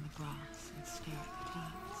would lay in the grass and stare at the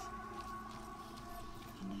clouds.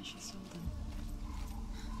 And there she saw them.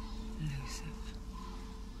 Elusive.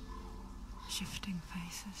 Shifting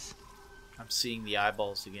faces. I'm seeing the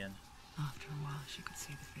eyeballs again. After a while, she could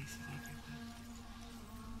see the faces everywhere.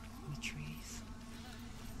 The trees.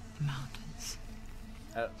 The mountains.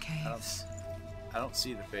 Caves. I don't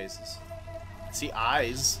see the faces. I see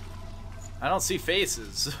eyes. I don't see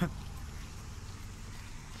faces.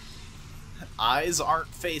 Eyes aren't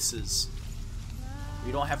faces.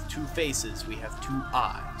 We don't have two faces, we have two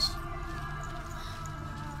eyes.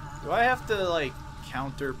 Do I have to, like,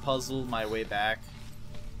 counter puzzle my way back?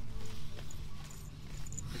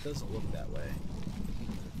 It doesn't look that way.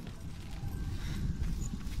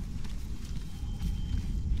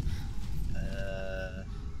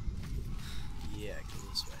 Yeah, go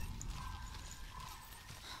this way.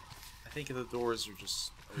 I think the doors are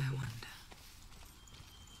just open. I wonder.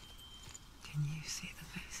 Can you see the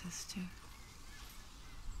faces too?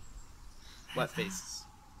 What They're there, faces?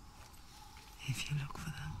 if you look for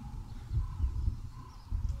them.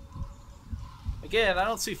 Again, I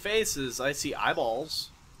don't see faces. I see eyeballs.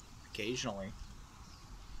 Occasionally.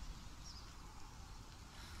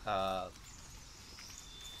 But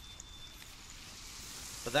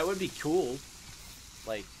that would be cool.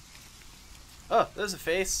 Like, oh, there's a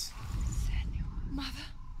face. Mother.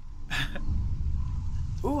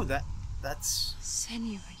 Ooh, that's.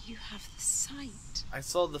 Senua, you have the sight. I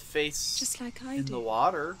saw the face Just like I in do. the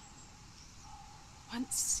water.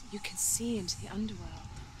 Once you can see into the underworld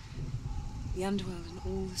and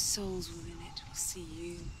all the souls within it will see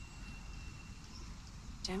you.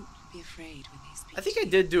 Don't be afraid when they speak. I think to I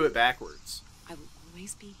you. did do it backwards. I will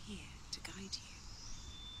always be here to guide you.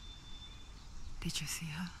 Did you see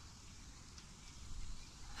her?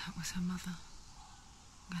 That was her mother,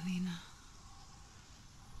 Galena.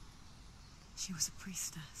 She was a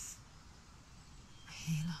priestess, a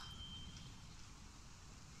healer.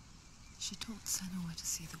 She taught Senua to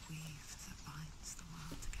see the weave that binds the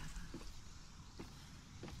world together.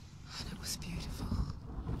 And it was beautiful.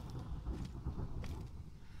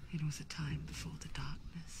 It was a time before the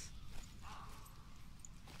darkness.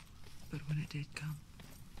 But when it did come,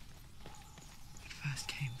 it first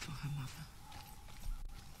came for her mother.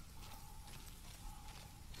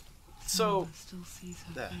 So, Senua still sees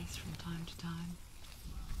her there. face from time to time,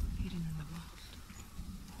 hidden in the rot.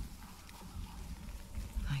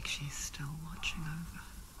 Like she's still watching over her.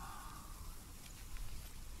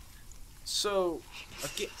 So, She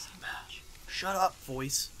misses again, her so much. shut up,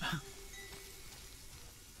 voice.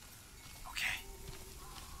 Okay.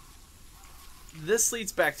 This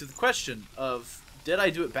leads back to the question of, did I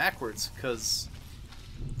do it backwards? Because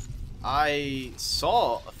I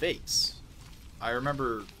saw a face. I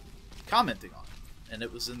remember commenting on it, and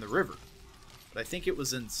it was in the river. But I think it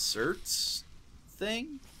was in Cert's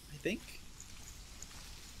thing, I think.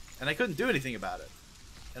 And I couldn't do anything about it.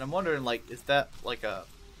 And I'm wondering, like, is that like a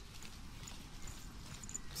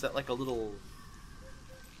little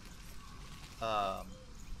I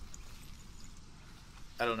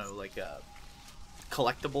don't know, like a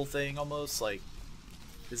collectible thing almost? Like,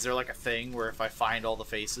 is there like a thing where if I find all the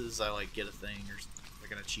faces I like get a thing or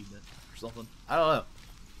like an achievement or something? I don't know.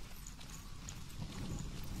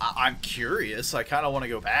 I'm curious. I kind of want to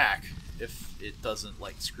go back if it doesn't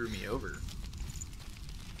like screw me over.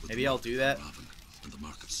 Maybe I'll do that. VALRAVN and the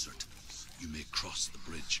Mark of Cert, you may cross the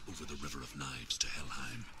bridge over the River of Knives to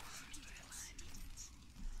Helheim.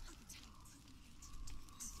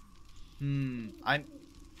 I'm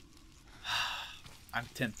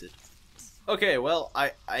tempted. Okay, well,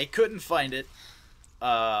 I couldn't find it.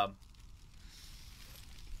 I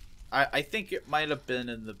think it might have been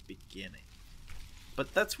in the beginning.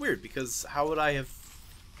 But that's weird, because how would I have...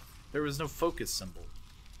 There was no focus symbol.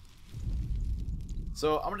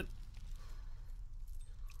 So I'm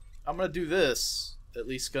gonna do this. At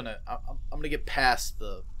least I'm gonna get past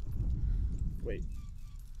the... Wait.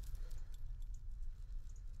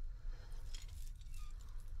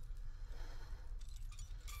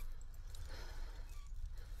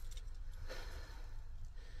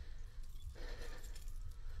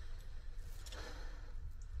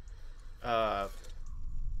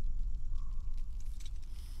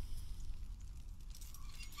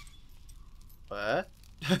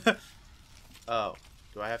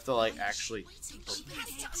 Do I have to, like, actually...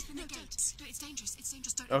 Open the gate. It's dangerous. It's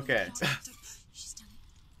dangerous. Don't Okay. She's done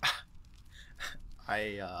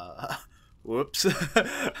I, whoops.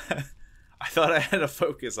 I thought I had to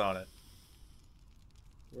focus on it.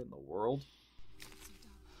 What in the world?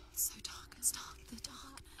 It's so dark. It's dark. The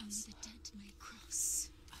dark. Only the dead may cross.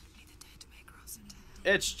 Only the dead may cross into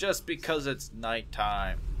hell. It's just because it's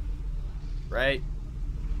nighttime. Right?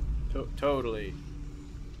 Totally.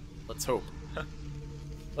 Let's hope.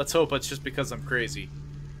 Let's hope it's just because I'm crazy.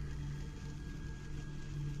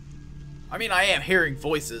 I mean, I am hearing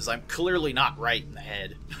voices. I'm clearly not right in the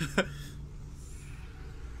head.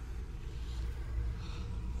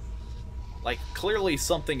 Like, clearly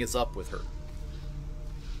something is up with her.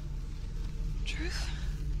 Truth?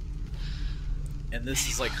 And this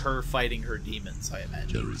is like her fighting her demons, I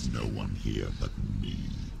imagine. There is no one here but me.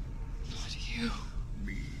 Not you.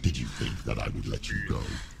 Did you think that I would let you go?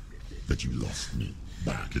 That you lost me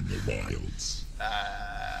back in the wilds?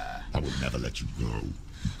 I will never let you go.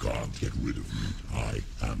 You can't get rid of me. I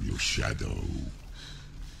am your shadow.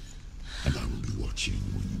 And I will be watching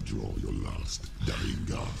when you draw your last dying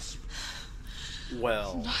gasp.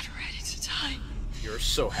 Well, I'm not ready to die. you're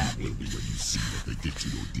so It happy. will be when you see what they did to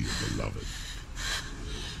your dear beloved.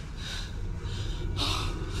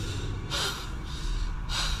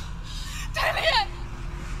 Damn it!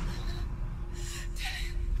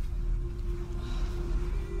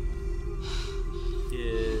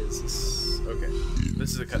 Is this... Okay.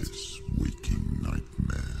 This is a cutscene. This waking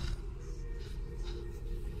nightmare,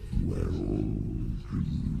 where all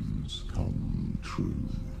dreams come true.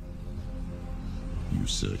 You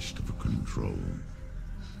searched for control,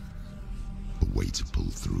 a way to pull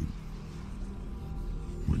through.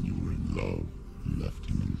 When you were in love, you left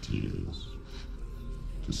him in tears,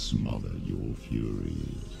 to smother your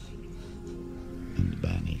furies and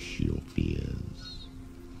banish your fears.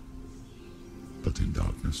 But in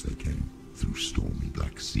darkness they came, through stormy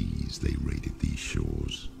black seas they raided these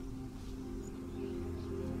shores.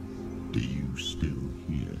 Do you still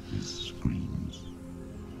hear his screams?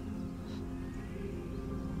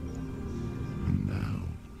 And now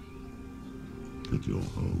that you're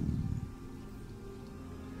home,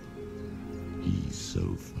 he's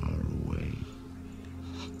so far away.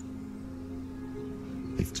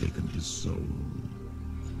 They've taken his soul.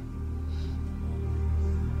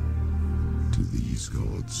 To these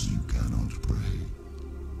gods you cannot pray.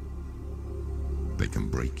 They can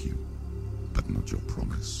break you, but not your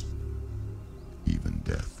promise. Even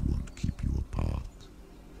death won't keep you apart.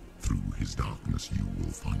 Through his darkness you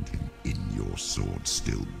will find him. In your sword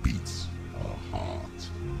still beats a heart.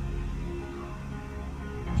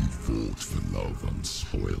 You fought for love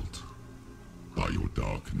unspoilt by your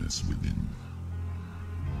darkness within.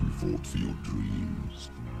 You fought for your dreams.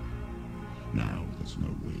 Now there's no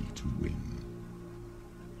way to win.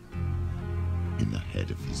 In the head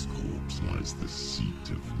of his corpse lies the seat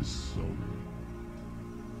of his soul.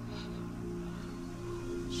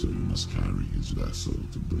 So you must carry his vessel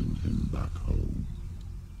to bring him back home.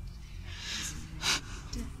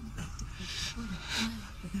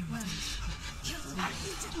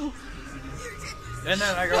 And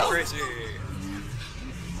then I go crazy.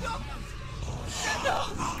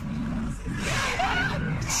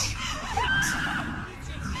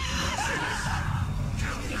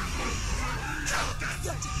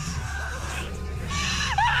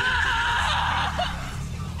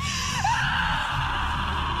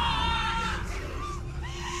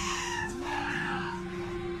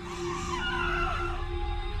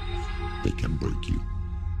 They can break you,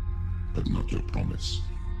 but not your promise.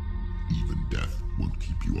 Even death won't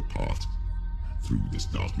keep you apart. Through this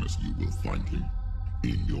darkness you will find him.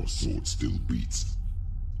 In your sword still beats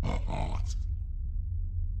a heart.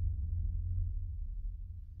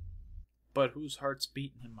 But whose heart's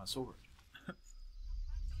beating in my sword?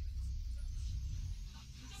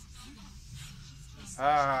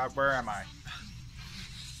 Where am I?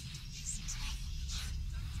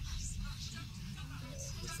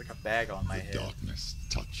 Looks like a bag on my head. Darkness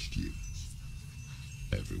touched you.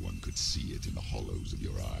 Everyone could see it in the hollows of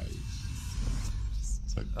your eyes.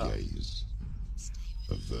 A gaze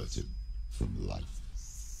averted from life.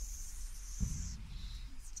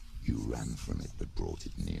 You ran from it but brought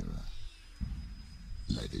it nearer.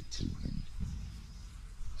 Led it to him.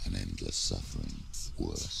 An endless suffering,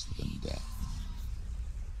 worse than death.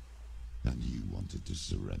 And you wanted to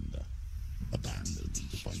surrender, abandon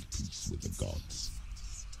to find peace with the gods.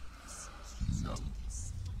 No.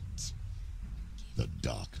 The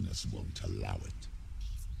darkness won't allow it.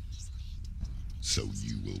 So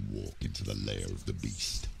you will walk into the lair of the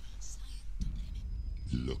beast.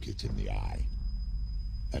 Look it in the eye.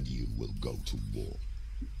 and you will go to war.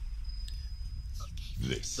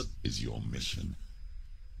 This is your mission.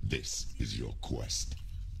 This is your quest.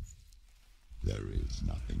 There is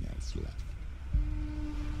nothing else left.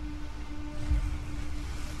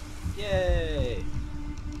 Yay!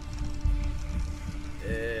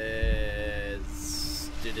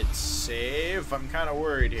 Did it save? I'm kind of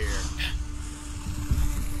worried here.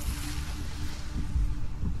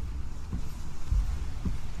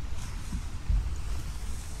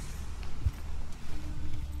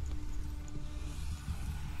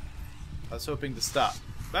 I was hoping to stop.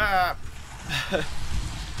 Ah!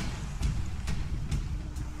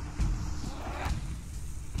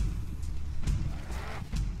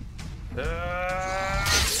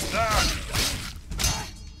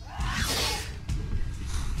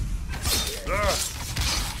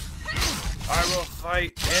 I will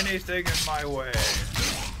fight anything in my way.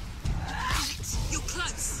 You're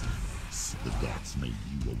close. The gods made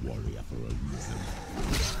you a warrior for a reason.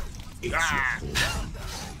 It's your fault.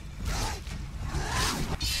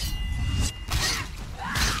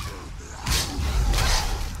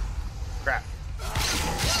 Crap.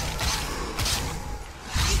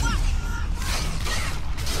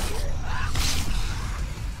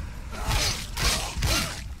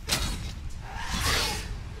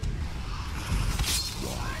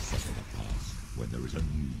 When there is a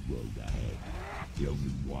new road ahead, the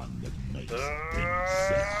only one that makes sense.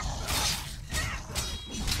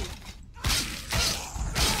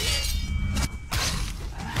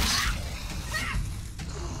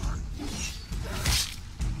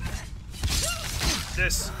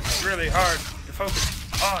 This is really hard to focus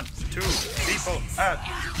on two people at.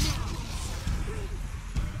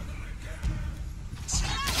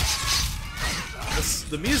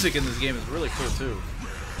 The music in this game is really cool too.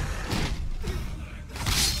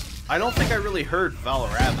 I don't think I really heard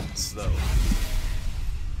VALRAVNS though,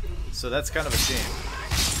 so that's kind of a shame.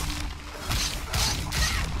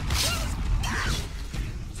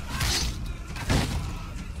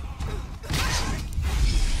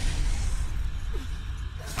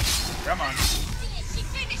 Come on.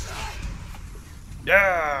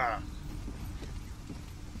 Yeah!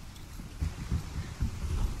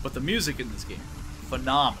 But the music in this game,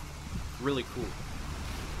 phenomenal. Really cool.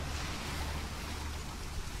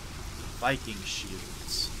 Viking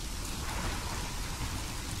shields.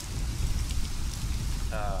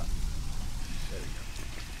 There we go.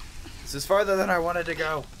 This is farther than I wanted to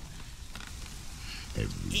go.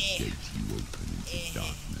 Every gate you open into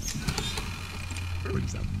darkness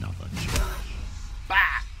brings another challenge.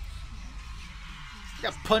 Bah!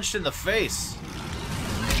 Got punched in the face.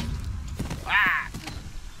 Ah!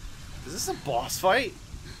 Is this a boss fight?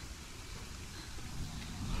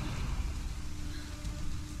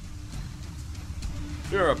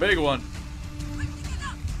 You're a big one.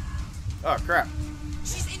 Oh crap.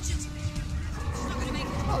 She's injured. She's not gonna make it.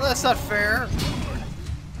 Oh, that's not fair.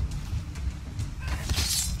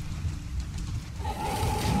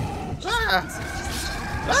 Ah!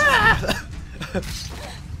 Ah!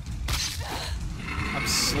 I'm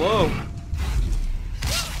slow.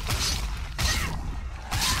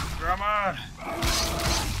 Come on.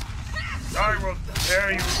 I will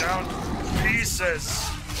tear you down to pieces.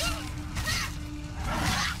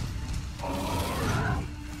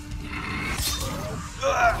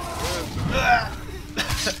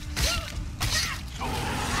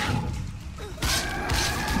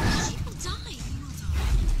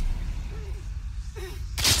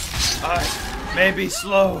 I may be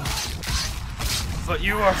slow, but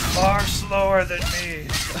you are far slower than me.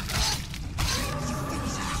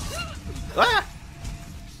 Ah!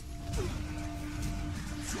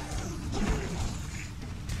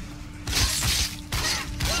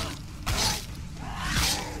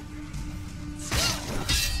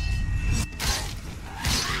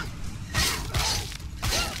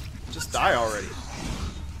 Just die already.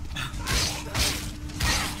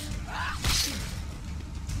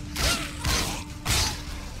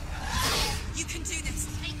 You can do this.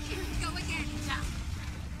 Take it. Go again.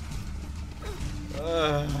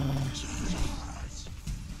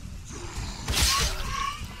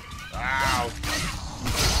 Ow.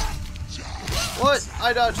 What?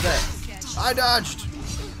 I dodged that. I dodged.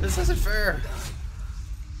 This isn't fair.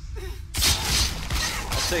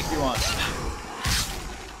 I'll take you on.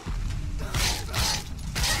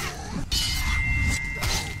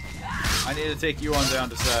 I need to take you on down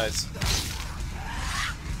to size.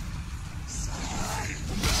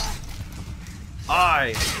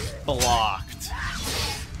 I blocked.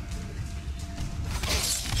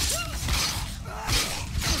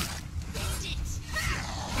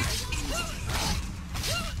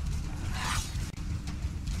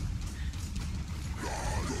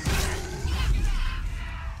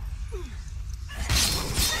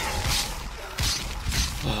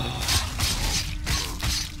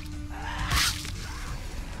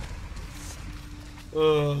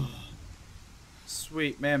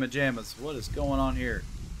 Sweet mamma jammas, what is going on here?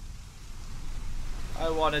 I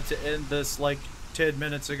wanted to end this like 10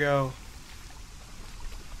 minutes ago.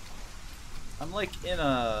 I'm like in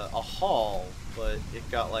a hall, but it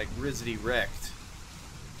got like rizzity wrecked.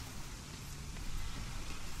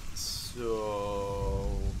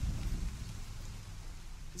 So...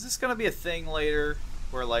 is this gonna be a thing later?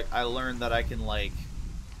 Where like I learned that I can like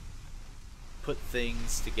put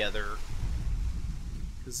things together?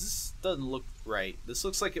 Because this doesn't look right. This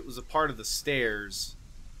looks like it was a part of the stairs.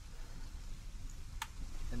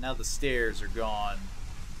 And now the stairs are gone.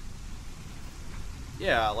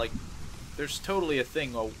 Yeah, like, there's totally a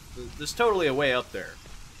thing. There's totally a way up there.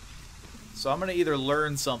 So I'm gonna either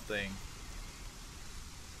learn something,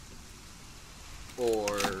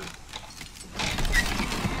 or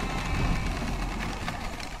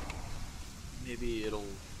maybe it'll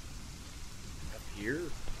appear.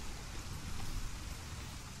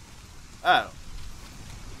 I don't know.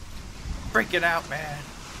 Freaking out, man.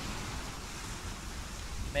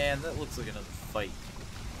 Man, that looks like another fight.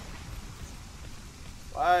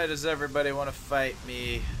 Why does everybody want to fight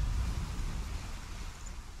me?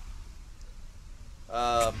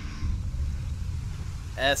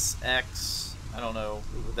 SX. I don't know.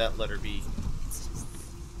 What would that letter be?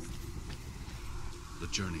 The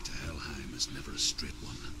journey to Helheim is never a straight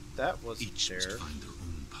one. That wasn't Each there. must find their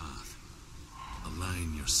own path.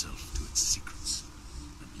 Align yourself to its secrets,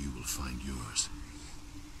 and you will find yours.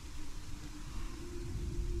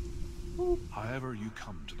 However you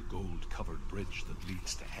come to the gold-covered bridge that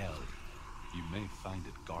leads to Hell, you may find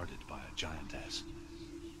it guarded by a giantess.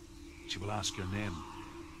 She will ask your name.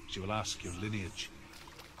 She will ask your lineage.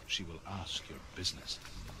 She will ask your business.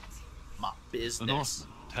 My business. The Northmen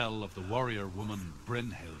tell of the warrior woman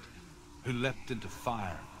Brynhild, who leapt into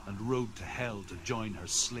fire and rode to Hell to join her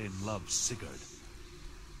slain love Sigurd,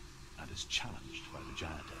 and is challenged by the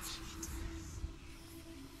giantess.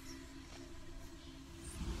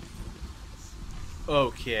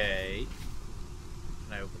 Okay.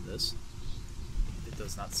 Can I open this? It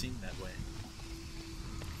does not seem that way.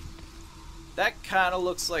 That kind of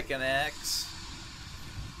looks like an X.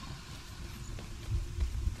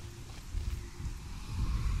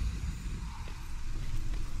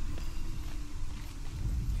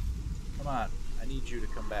 Come on. I need you to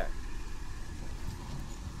come back.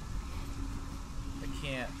 I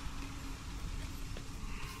can't.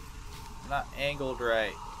 I'm not angled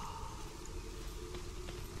right.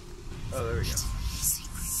 Oh, there we go.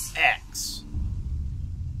 X.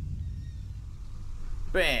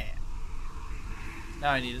 Bam.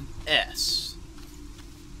 Now I need an S.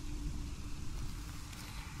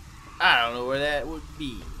 I don't know where that would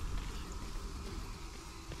be.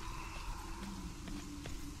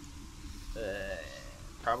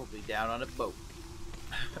 Probably down on a boat.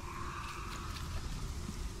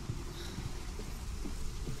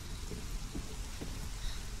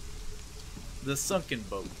 The sunken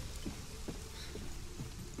boat.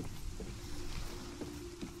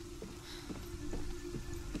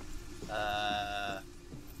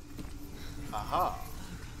 Aha.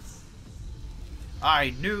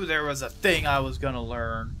 I knew there was a thing I was gonna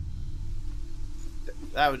learn.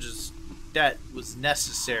 That was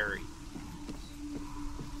necessary.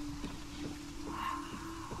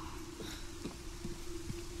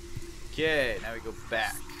 Okay, now we go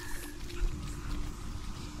back.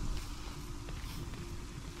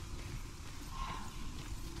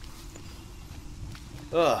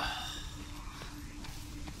 Ugh.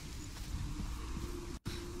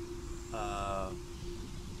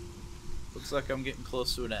 Looks like I'm getting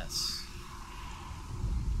close to an S.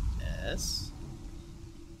 S?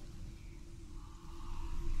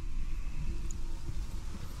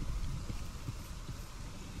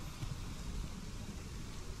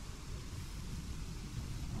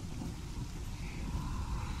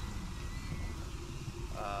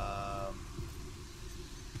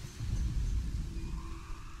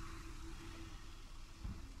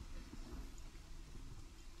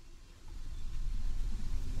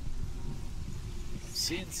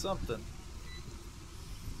 Seeing something.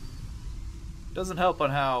 Doesn't help on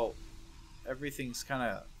how everything's kind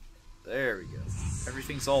of... There we go.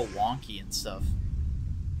 Everything's all wonky and stuff.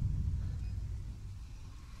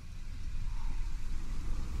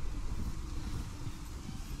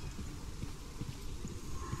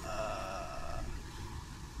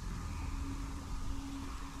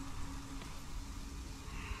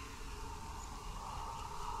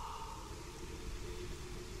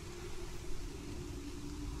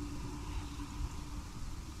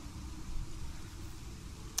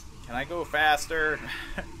 Can I go faster?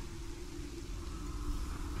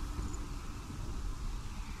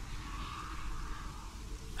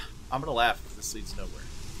 I'm gonna laugh if this leads nowhere.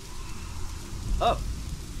 Oh.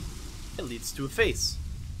 It leads to a face.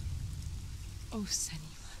 Oh, Senua.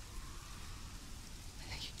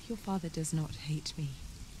 Your father does not hate me.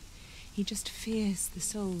 He just fears the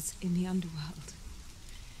souls in the underworld.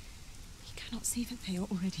 He cannot see that they are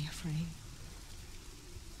already afraid.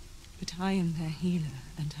 But I am their healer,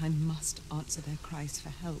 and I must answer their cries for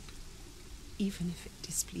help, even if it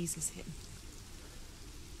displeases him.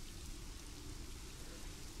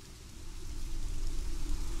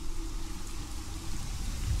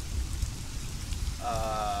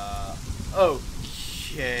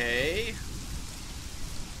 Okay.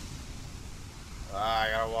 I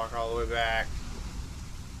gotta walk all the way back.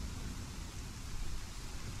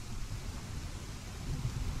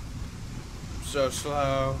 So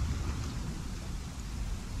slow.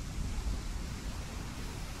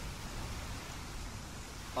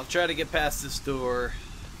 I'll try to get past this door,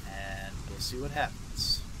 and we'll see what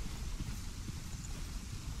happens.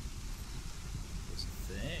 There's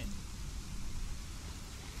a thing.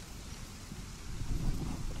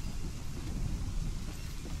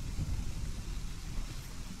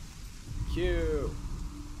 Q.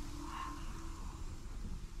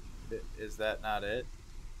 Is that not it?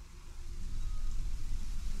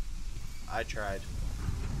 I tried.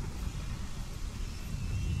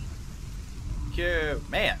 Q.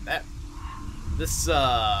 Man, this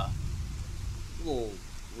little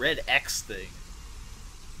red X thing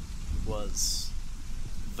was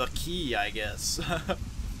the key, I guess.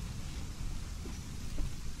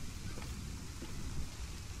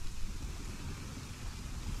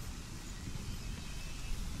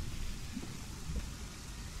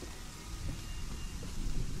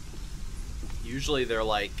 Usually they're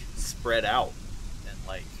like spread out and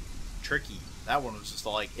like tricky. That one was just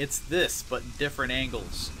like, it's this, but in different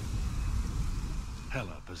angles.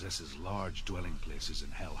 Hela possesses large dwelling places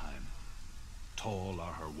in Helheim. Tall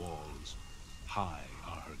are her walls, high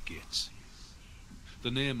are her gates.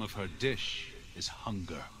 The name of her dish is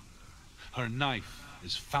hunger. Her knife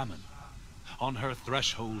is famine. On her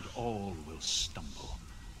threshold all will stumble.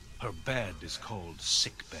 Her bed is called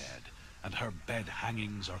sick bed, and her bed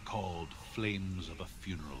hangings are called flames of a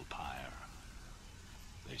funeral pyre.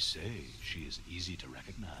 They say she is easy to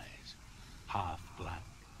recognize, half black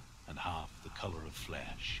and half the color of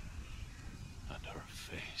flesh, and her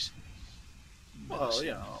face, Well, you menacing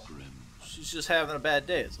know, and grim. she's just having a bad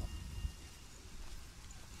day, is all.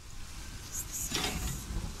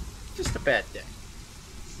 Just a bad day.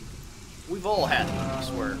 We've all had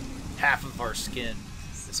those where half of our skin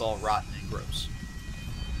is all rotten and gross.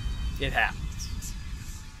 It happens.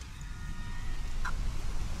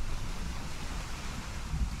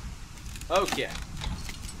 Okay.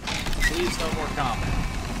 Please, no more combat.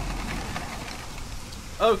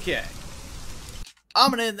 Okay.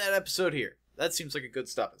 I'm gonna end that episode here. That seems like a good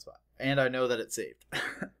stopping spot. And I know that it's saved.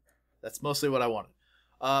 That's mostly what I wanted.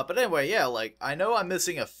 But anyway, yeah, like, I know I'm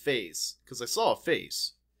missing a face, because I saw a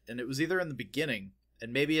face, and it was either in the beginning,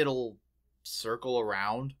 and maybe it'll circle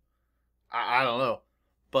around. I don't know.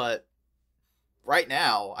 But right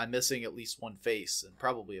now, I'm missing at least one face, and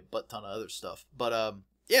probably a butt ton of other stuff. But,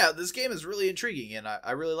 yeah, this game is really intriguing, and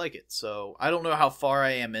I really like it. So, I don't know how far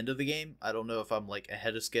I am into the game. I don't know if I'm, like,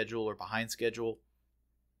 ahead of schedule or behind schedule.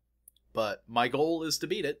 But my goal is to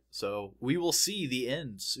beat it, so we will see the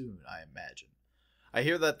end soon, I imagine. I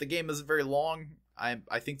hear that the game isn't very long. I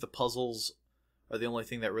think the puzzles are the only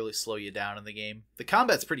thing that really slow you down in the game. The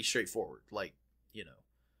combat's pretty straightforward, like, you know.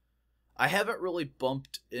 I haven't really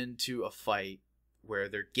bumped into a fight where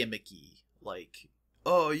they're gimmicky, like,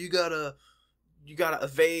 oh, you gotta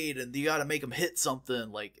evade and you gotta make them hit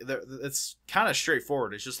something. Like, it's kind of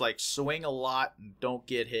straightforward. It's just like swing a lot and don't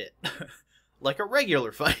get hit, like a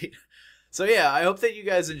regular fight. So yeah, I hope that you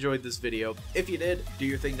guys enjoyed this video. If you did, do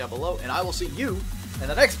your thing down below, and I will see you in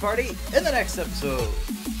the next party in the next episode.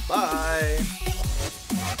 Bye!